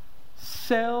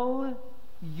 Sell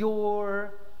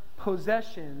your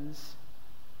possessions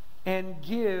and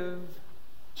give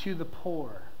to the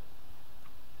poor.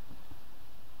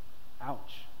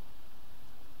 Ouch.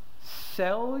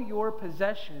 Sell your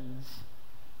possessions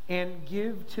and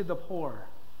give to the poor.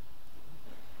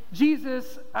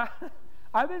 Jesus,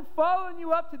 I've been following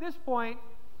you up to this point.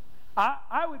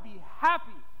 I would be happy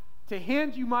to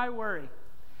hand you my worry.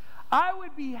 I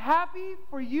would be happy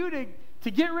for you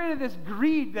to get rid of this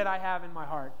greed that I have in my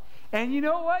heart. And you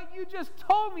know what? You just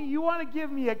told me you want to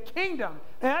give me a kingdom.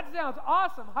 And that sounds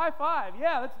awesome. High five.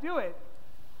 Yeah, let's do it.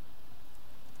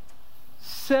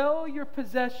 Sell your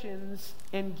possessions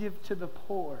and give to the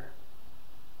poor.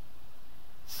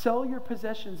 Sell your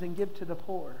possessions and give to the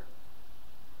poor.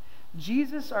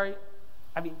 Jesus,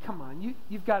 come on,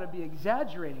 you've got to be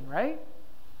exaggerating, right?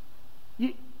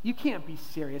 You can't be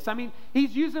serious. I mean,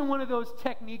 he's using one of those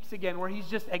techniques again where he's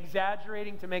just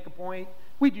exaggerating to make a point.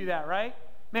 We do that, right?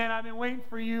 Man, I've been waiting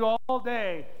for you all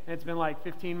day, and it's been like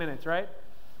 15 minutes, right?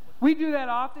 We do that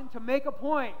often to make a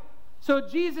point. So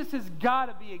Jesus has got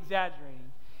to be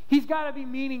exaggerating. He's got to be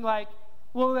meaning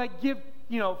give,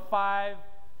 5%,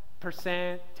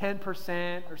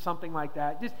 10% or something like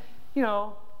that. Just,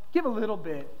 give a little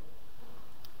bit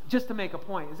just to make a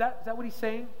point. Is that what he's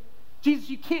saying? Jesus,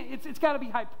 you can't, it's got to be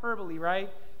hyperbole, right?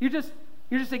 You're just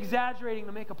exaggerating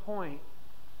to make a point.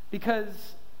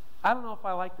 Because I don't know if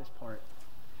I like this part.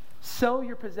 Sell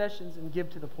your possessions and give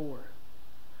to the poor.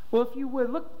 Well, if you would,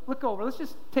 look over. Let's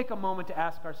just take a moment to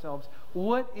ask ourselves,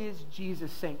 what is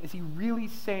Jesus saying? Is he really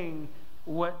saying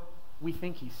what we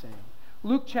think he's saying?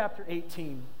 Luke chapter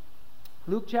 18.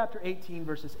 Luke chapter 18,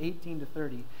 verses 18 to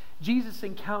 30. Jesus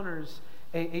encounters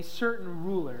a certain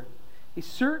ruler. A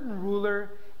certain ruler,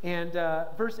 and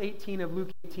verse 18 of Luke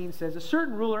 18 says, a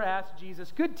certain ruler asked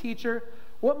Jesus, "Good teacher,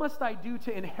 what must I do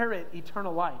to inherit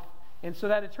eternal life?" And so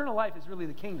that eternal life is really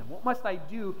the kingdom. What must I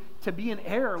do to be an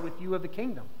heir with you of the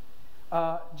kingdom?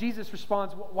 Jesus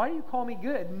responds, "Why do you call me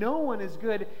good? No one is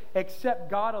good except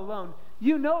God alone.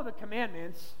 You know the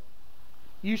commandments.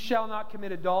 You shall not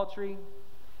commit adultery.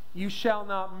 You shall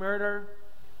not murder.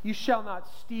 You shall not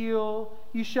steal.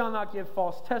 You shall not give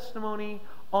false testimony.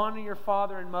 Honor your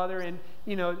father and mother," and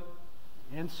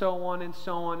so on,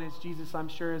 as Jesus, I'm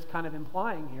sure, is kind of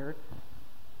implying here.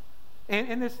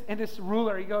 And this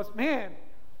ruler, he goes, "Man,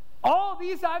 all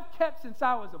these I've kept since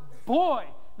I was a boy.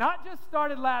 Not just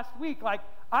started last week.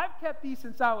 I've kept these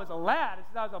since I was a lad,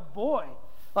 since I was a boy.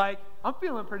 I'm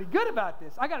feeling pretty good about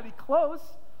this. I got to be close,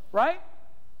 right?"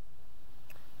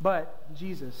 But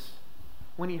Jesus,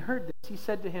 when he heard this, he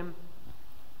said to him,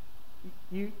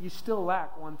 you still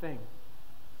lack one thing.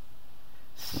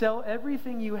 Sell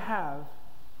everything you have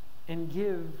and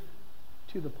give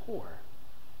to the poor,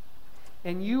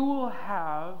 and you will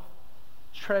have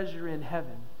treasure in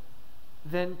heaven.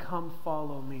 Then come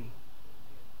follow me.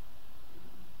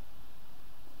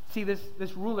 See,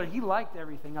 this ruler, he liked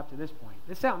everything up to this point.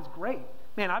 This sounds great.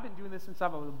 Man, I've been doing this since I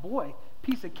was a boy.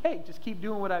 Piece of cake. Just keep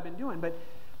doing what I've been doing.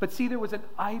 But see, there was an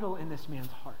idol in this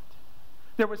man's heart.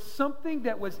 There was something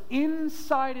that was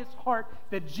inside his heart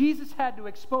that Jesus had to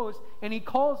expose, and he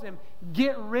calls him,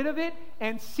 get rid of it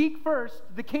and seek first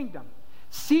the kingdom.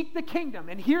 Seek the kingdom.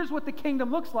 And here's what the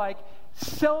kingdom looks like.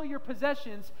 Sell your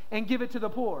possessions and give it to the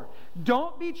poor.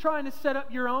 Don't be trying to set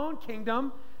up your own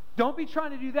kingdom. Don't be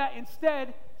trying to do that.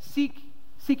 Instead, seek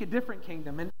a different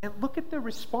kingdom. And look at the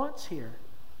response here.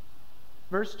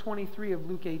 Verse 23 of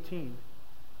Luke 18.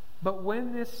 But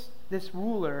when this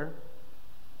ruler,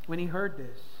 when he heard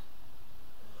this,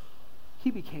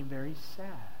 he became very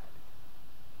sad.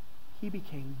 He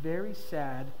became very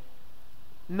sad,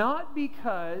 not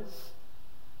because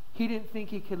he didn't think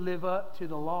he could live up to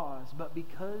the laws, but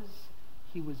because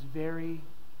he was very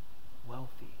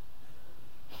wealthy.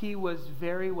 He was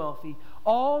very wealthy.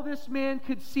 All this man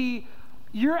could see,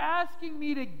 you're asking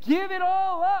me to give it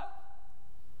all up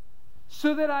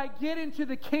so that I get into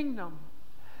the kingdom.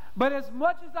 But as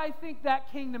much as I think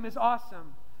that kingdom is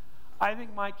awesome, I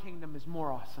think my kingdom is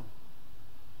more awesome.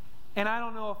 And I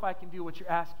don't know if I can do what you're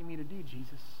asking me to do,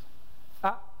 Jesus.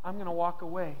 I'm going to walk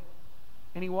away.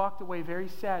 And he walked away very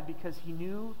sad because he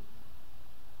knew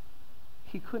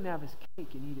he couldn't have his cake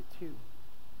and eat it too.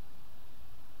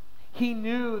 He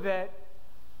knew that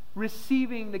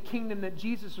receiving the kingdom that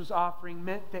Jesus was offering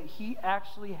meant that he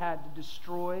actually had to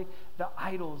destroy the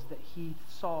idols that he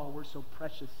saw were so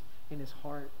precious in his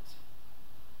heart.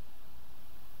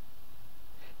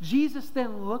 Jesus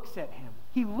then looks at him.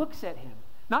 He looks at him.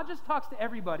 Not just talks to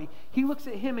everybody. He looks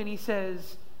at him and he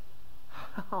says,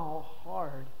 how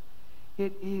hard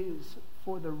it is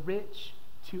for the rich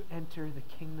to enter the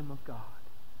kingdom of God.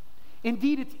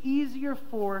 Indeed, it's easier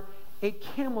for a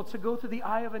camel to go through the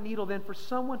eye of a needle than for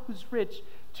someone who's rich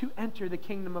to enter the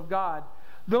kingdom of God.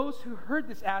 Those who heard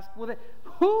this asked, well,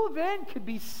 who then could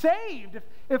be saved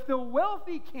if the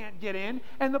wealthy can't get in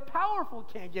and the powerful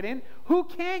can't get in? Who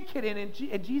can get in?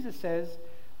 And Jesus says,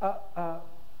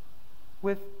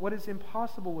 with what is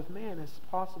impossible with man is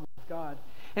possible with God.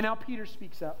 And now Peter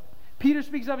speaks up. Peter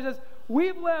speaks up and says,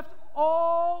 we've left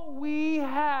all we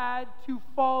had to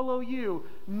follow you.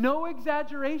 No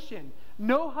exaggeration,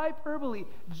 no hyperbole.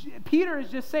 Peter is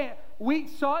just saying, we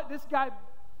saw it,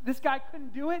 this guy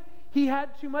couldn't do it. He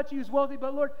had too much, he was wealthy,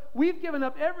 but Lord, we've given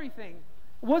up everything.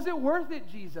 Was it worth it,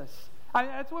 Jesus?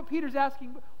 That's what Peter's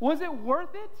asking. Was it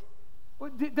worth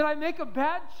it? Did I make a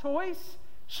bad choice?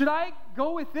 Should I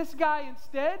go with this guy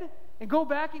instead and go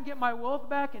back and get my wealth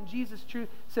back? And Jesus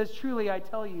says, truly, I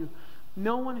tell you,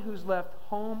 no one who's left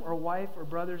home or wife or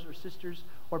brothers or sisters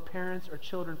or parents or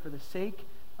children for the sake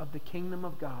of the kingdom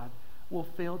of God will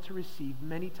fail to receive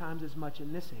many times as much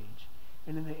in this age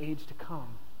and in the age to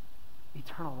come,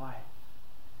 eternal life.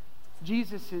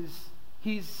 Jesus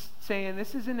he's saying,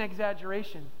 this isn't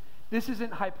exaggeration. This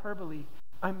isn't hyperbole.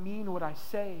 I mean what I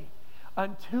say.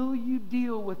 Until you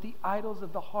deal with the idols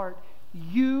of the heart,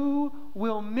 you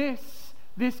will miss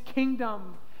this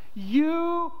kingdom.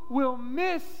 You will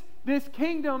miss this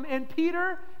kingdom. And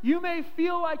Peter, you may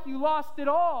feel like you lost it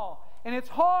all. And it's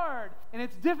hard and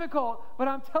it's difficult. But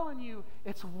I'm telling you,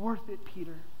 it's worth it,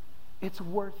 Peter. It's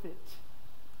worth it.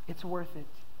 It's worth it.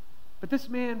 But this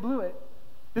man blew it.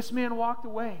 This man walked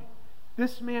away.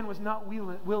 This man was not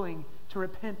willing to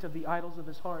repent of the idols of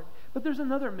his heart. But there's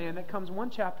another man that comes one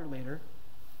chapter later.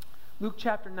 Luke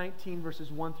chapter 19, verses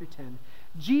 1 through 10.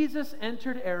 Jesus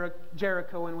entered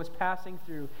Jericho and was passing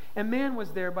through. A man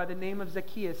was there by the name of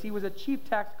Zacchaeus. He was a chief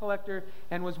tax collector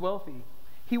and was wealthy.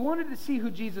 He wanted to see who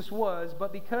Jesus was,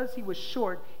 but because he was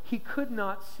short, he could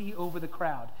not see over the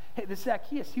crowd. Hey, this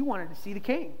Zacchaeus, he wanted to see the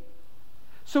king.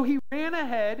 So he ran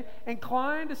ahead and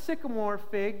climbed a sycamore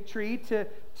fig tree to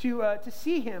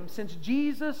see him, since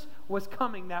Jesus was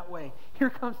coming that way.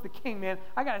 Here comes the king, man.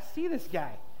 I got to see this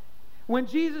guy. When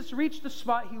Jesus reached the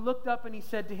spot, he looked up and he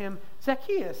said to him,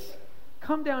 Zacchaeus,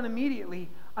 come down immediately.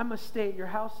 I must stay at your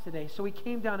house today. So he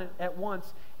came down at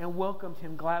once and welcomed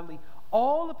him gladly.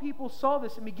 All the people saw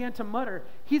this and began to mutter,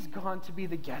 he's gone to be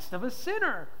the guest of a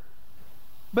sinner.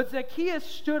 But Zacchaeus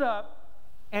stood up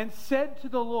and said to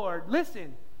the Lord,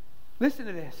 listen to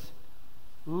this.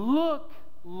 Look,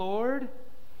 Lord,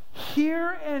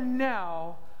 here and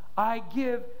now I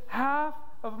give half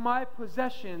of my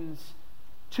possessions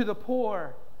to the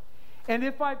poor. And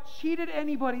if I've cheated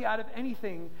anybody out of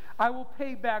anything, I will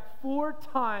pay back 4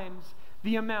 times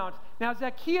the amount. Now,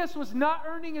 Zacchaeus was not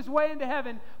earning his way into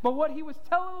heaven, but what he was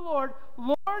telling the Lord,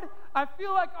 Lord, I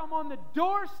feel like I'm on the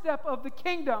doorstep of the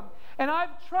kingdom, and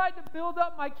I've tried to build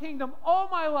up my kingdom all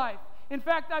my life. In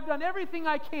fact, I've done everything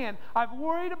I can. I've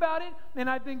worried about it, and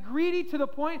I've been greedy to the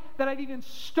point that I've even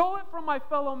stole it from my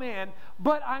fellow man.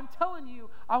 But I'm telling you,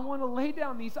 I want to lay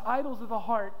down these idols of the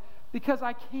heart because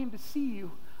I came to see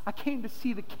you. I came to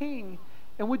see the king,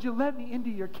 and would you let me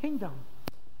into your kingdom?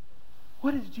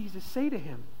 What does Jesus say to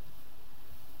him?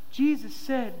 Jesus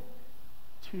said,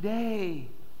 today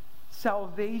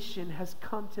salvation has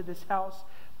come to this house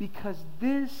because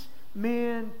this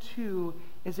man too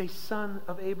is a son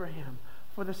of Abraham.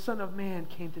 For the Son of Man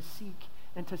came to seek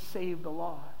and to save the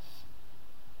lost.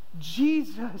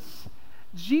 Jesus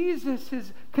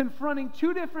is confronting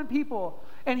two different people,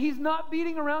 and he's not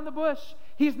beating around the bush.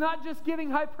 He's not just giving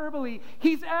hyperbole.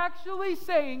 He's actually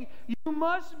saying you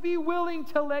must be willing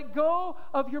to let go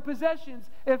of your possessions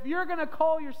if you're going to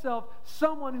call yourself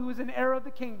someone who is an heir of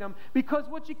the kingdom. Because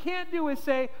what you can't do is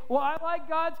say, well, I like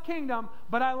God's kingdom,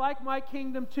 but I like my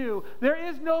kingdom too. There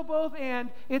is no both and.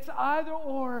 It's either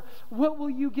or. What will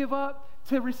you give up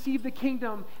to receive the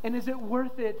kingdom, and is it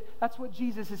worth it? That's what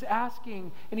Jesus is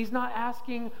asking. And he's not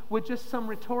asking with just some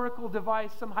rhetorical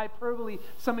device, some hyperbole,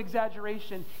 some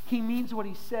exaggeration. He means what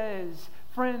he says.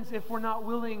 Friends, if we're not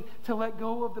willing to let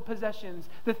go of the possessions,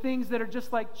 the things that are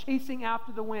just like chasing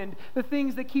after the wind, the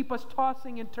things that keep us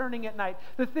tossing and turning at night,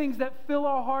 the things that fill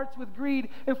our hearts with greed,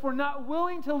 if we're not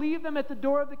willing to leave them at the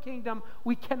door of the kingdom,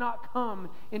 we cannot come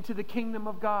into the kingdom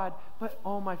of God. But,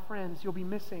 oh my friends, you'll be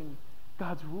missing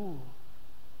God's rule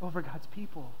over God's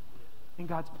people in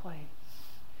God's place.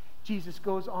 Jesus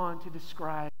goes on to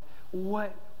describe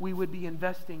what we would be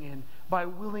investing in by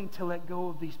willing to let go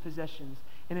of these possessions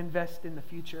and invest in the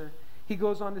future. He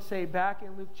goes on to say, back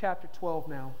in Luke chapter 12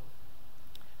 now,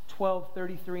 12,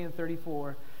 33 and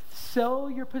 34, sell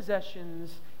your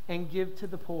possessions and give to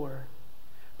the poor.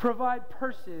 Provide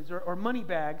purses or money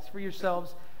bags for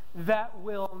yourselves that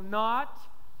will not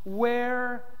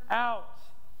wear out.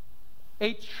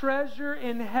 A treasure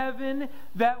in heaven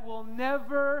that will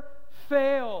never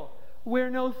fail,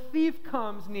 where no thief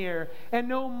comes near and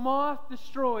no moth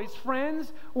destroys.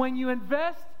 Friends, when you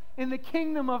invest in the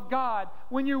kingdom of God,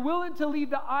 when you're willing to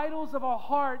leave the idols of our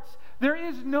hearts, there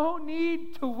is no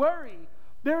need to worry.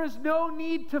 There is no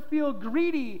need to feel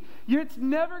greedy. It's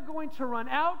never going to run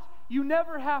out. You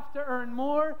never have to earn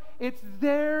more. It's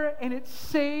there and it's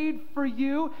saved for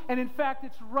you. And in fact,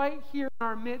 it's right here in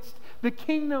our midst, the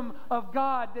kingdom of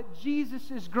God that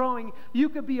Jesus is growing. You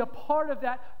could be a part of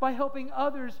that by helping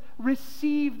others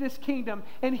receive this kingdom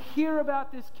and hear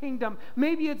about this kingdom.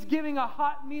 Maybe it's giving a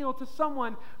hot meal to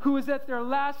someone who is at their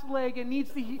last leg and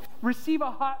needs to receive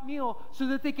a hot meal so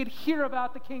that they could hear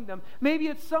about the kingdom. Maybe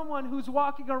it's someone who's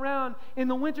walking around in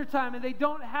the wintertime and they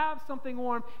don't have something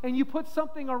warm, and you put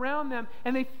something around them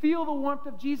and they feel the warmth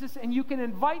of Jesus, and you can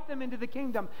invite them into the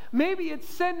kingdom. Maybe it's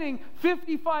sending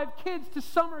 55 kids to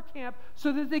summer camp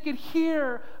so that they could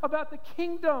hear about the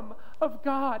kingdom of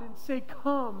God and say,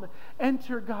 come,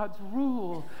 enter God's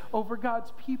rule over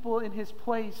God's people in his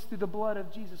place through the blood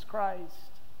of Jesus Christ.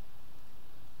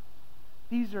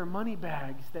 These are money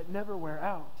bags that never wear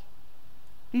out.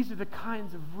 These are the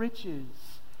kinds of riches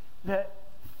that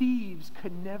thieves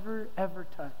could never ever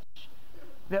touch,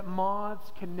 that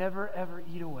moths can never ever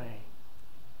eat away.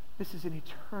 This is an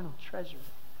eternal treasure.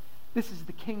 This is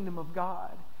the kingdom of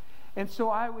God. And so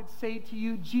I would say to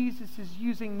you, Jesus is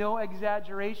using no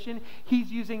exaggeration.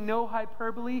 He's using no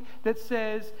hyperbole that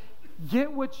says,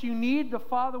 get what you need, the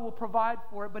Father will provide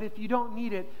for it, but if you don't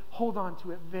need it, hold on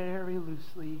to it very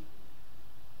loosely.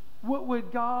 What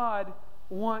would God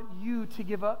want you to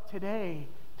give up today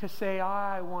to say,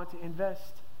 I want to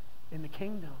invest in the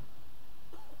kingdom?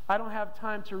 I don't have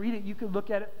time to read it. You can look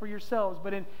at it for yourselves.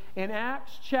 But in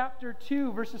Acts chapter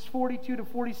 2, verses 42 to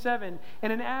 47,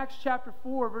 and in Acts chapter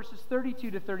 4, verses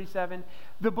 32 to 37,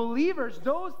 the believers,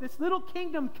 this little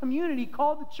kingdom community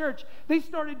called the church, they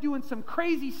started doing some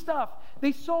crazy stuff.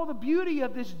 They saw the beauty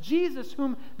of this Jesus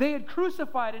whom they had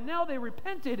crucified, and now they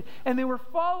repented, and they were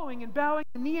following and bowing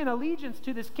the knee in allegiance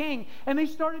to this king, and they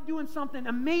started doing something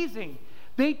amazing.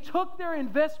 They took their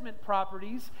investment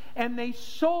properties and they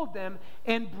sold them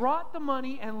and brought the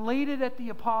money and laid it at the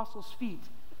apostles' feet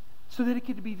so that it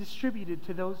could be distributed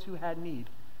to those who had need.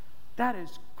 That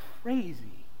is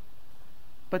crazy.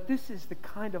 But this is the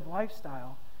kind of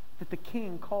lifestyle that the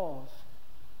king calls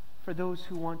for those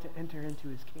who want to enter into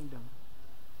his kingdom.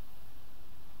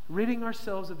 Ridding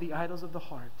ourselves of the idols of the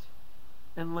heart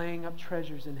and laying up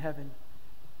treasures in heaven.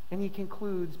 And he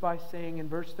concludes by saying in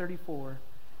verse 34,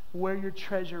 where your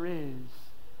treasure is,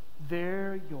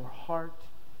 there your heart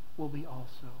will be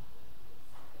also.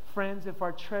 Friends, if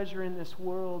our treasure in this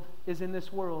world is in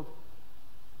this world,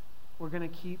 we're going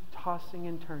to keep tossing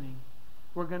and turning.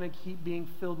 We're going to keep being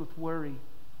filled with worry.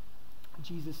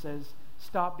 Jesus says,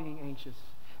 stop being anxious.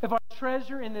 If our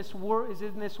treasure in this world is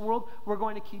in this world, we're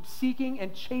going to keep seeking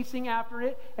and chasing after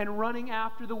it and running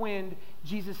after the wind.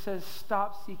 Jesus says,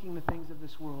 stop seeking the things of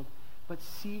this world, but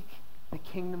seek the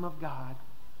kingdom of God.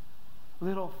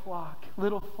 Little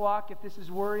flock, if this is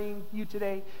worrying you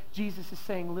today, Jesus is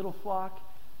saying, little flock,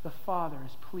 the Father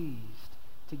is pleased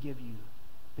to give you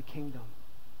the kingdom.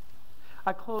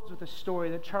 I close with a story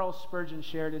that Charles Spurgeon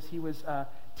shared as he was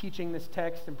teaching this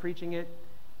text and preaching it.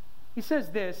 He says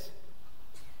this: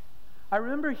 I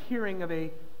remember hearing of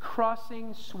a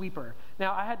crossing sweeper.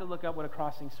 Now, I had to look up what a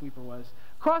crossing sweeper was.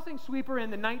 Crossing sweeper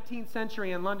in the 19th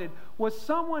century in London was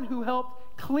someone who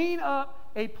helped clean up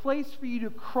a place for you to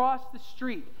cross the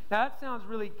street. Now, that sounds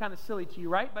really kind of silly to you,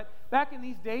 right? But back in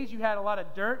these days, you had a lot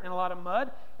of dirt and a lot of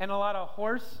mud and a lot of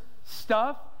horse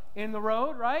stuff in the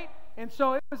road, right? And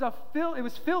so it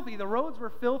was filthy. The roads were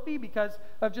filthy because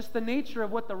of just the nature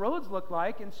of what the roads looked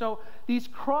like. And so these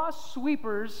cross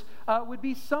sweepers would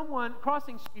be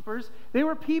crossing sweepers. They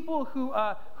were people who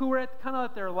were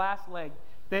at their last leg.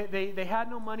 They had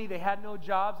no money, they had no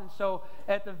jobs, and so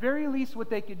at the very least what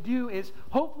they could do is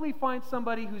hopefully find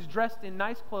somebody who's dressed in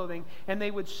nice clothing, and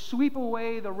they would sweep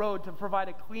away the road to provide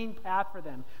a clean path for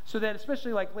them, so that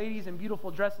especially like ladies in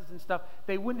beautiful dresses and stuff,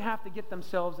 they wouldn't have to get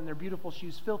themselves and their beautiful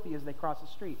shoes filthy as they cross the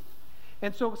street.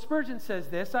 And so Spurgeon says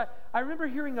this: I remember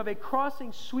hearing of a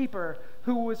crossing sweeper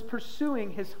who was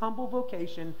pursuing his humble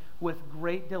vocation with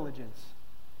great diligence.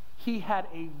 He had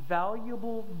a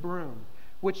valuable broom,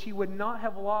 which he would not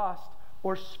have lost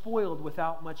or spoiled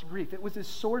without much grief. It was his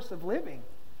source of living.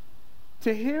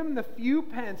 To him, the few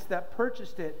pence that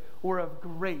purchased it were of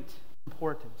great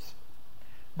importance.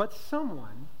 But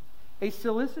someone, a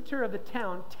solicitor of the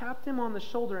town, tapped him on the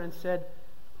shoulder and said,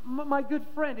 "My good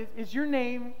friend, is your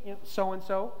name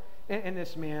so-and-so?" And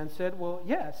this man said, "Well,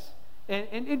 yes."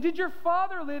 And did your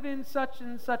father live in such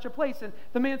and such a place? And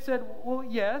the man said, "Well,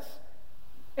 yes."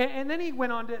 And then he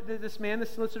went on to this man, the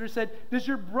solicitor said, "Does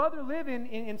your brother live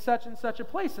in such and such a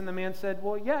place?" And the man said,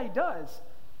 "Well, yeah, he does."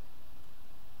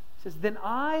 He says, "Then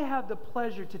I have the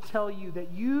pleasure to tell you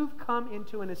that you've come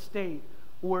into an estate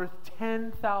worth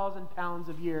 10,000 pounds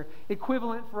a year.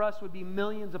 Equivalent for us would be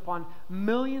millions upon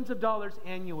millions of dollars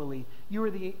annually. You are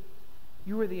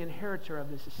the inheritor of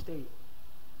this estate."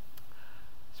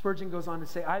 Spurgeon goes on to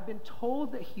say, "I've been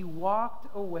told that he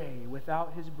walked away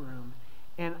without his broom,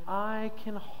 and I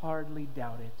can hardly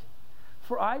doubt it.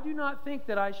 For I do not think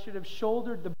that I should have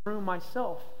shouldered the broom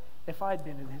myself if I'd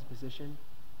been in his position.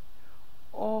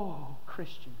 Oh,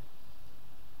 Christian,"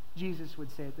 Jesus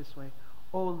would say it this way,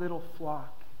 "oh, little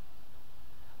flock,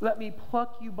 let me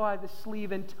pluck you by the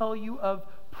sleeve and tell you of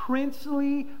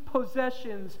princely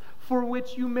possessions for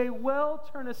which you may well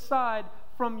turn aside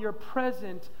from your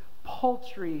present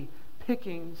paltry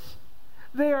pickings.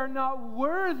 They are not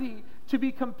worthy to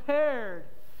be compared.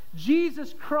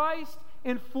 Jesus Christ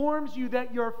informs you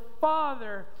that your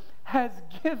Father has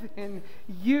given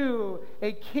you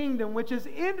a kingdom which is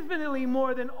infinitely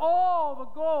more than all the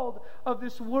gold of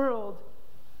this world.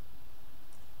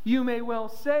 You may well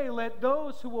say, let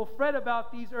those who will fret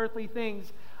about these earthly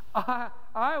things,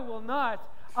 I will not.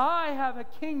 I have a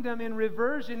kingdom in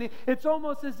reversion." It's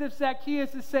almost as if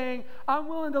Zacchaeus is saying, I'm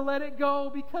willing to let it go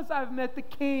because I've met the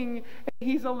King and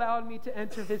he's allowed me to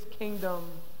enter his kingdom.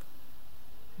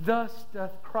 Thus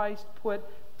doth Christ put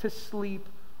to sleep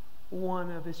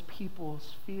one of his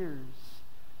people's fears.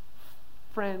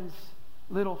 Friends,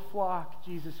 little flock,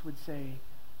 Jesus would say,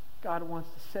 God wants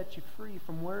to set you free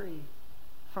from worry,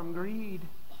 from greed.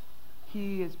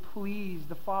 He is pleased,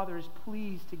 the Father is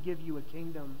pleased to give you a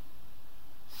kingdom.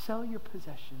 Sell your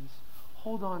possessions,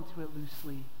 hold on to it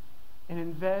loosely, and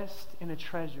invest in a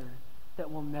treasure that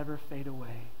will never fade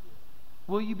away.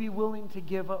 Will you be willing to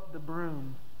give up the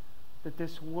broom that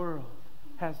this world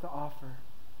has to offer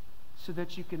so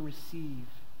that you can receive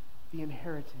the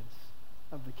inheritance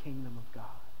of the kingdom of God?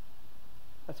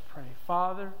 Let's pray.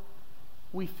 Father,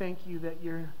 we thank you that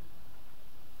your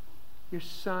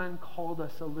Son called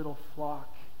us a little flock.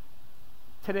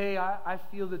 Today, I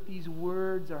feel that these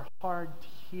words are hard to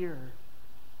hear,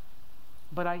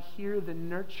 but I hear the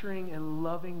nurturing and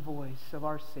loving voice of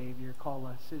our Savior call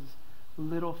us his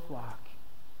little flock.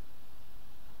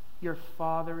 Your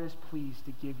Father is pleased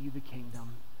to give you the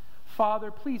kingdom.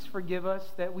 Father, please forgive us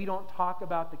that we don't talk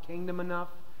about the kingdom enough.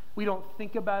 We don't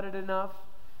think about it enough.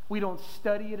 We don't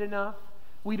study it enough.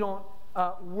 We don't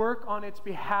work on its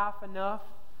behalf enough.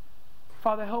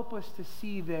 Father, help us to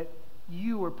see that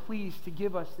you are pleased to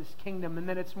give us this kingdom and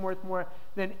that it's worth more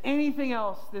than anything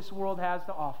else this world has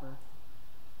to offer.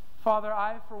 Father,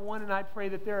 I for one, and I pray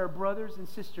that there are brothers and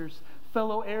sisters,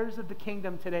 fellow heirs of the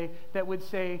kingdom today that would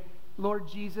say, Lord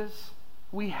Jesus,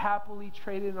 we happily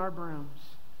trade in our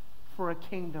brooms for a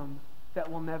kingdom that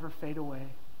will never fade away.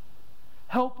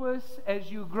 Help us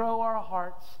as you grow our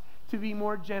hearts to be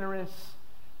more generous,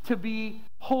 to be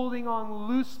holding on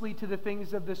loosely to the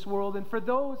things of this world. And for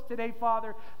those today,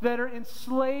 Father, that are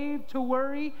enslaved to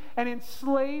worry and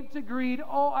enslaved to greed,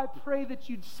 oh, I pray that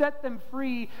you'd set them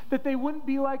free, that they wouldn't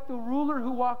be like the ruler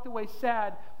who walked away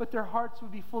sad, but their hearts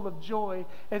would be full of joy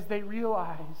as they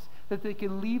realize that they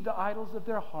can leave the idols of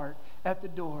their heart at the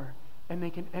door and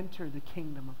they can enter the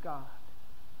kingdom of God.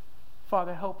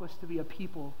 Father, help us to be a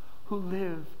people who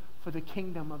live for the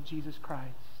kingdom of Jesus Christ.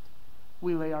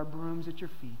 We lay our brooms at your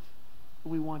feet.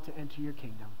 We want to enter your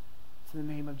kingdom. It's in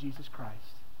the name of Jesus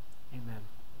Christ. Amen.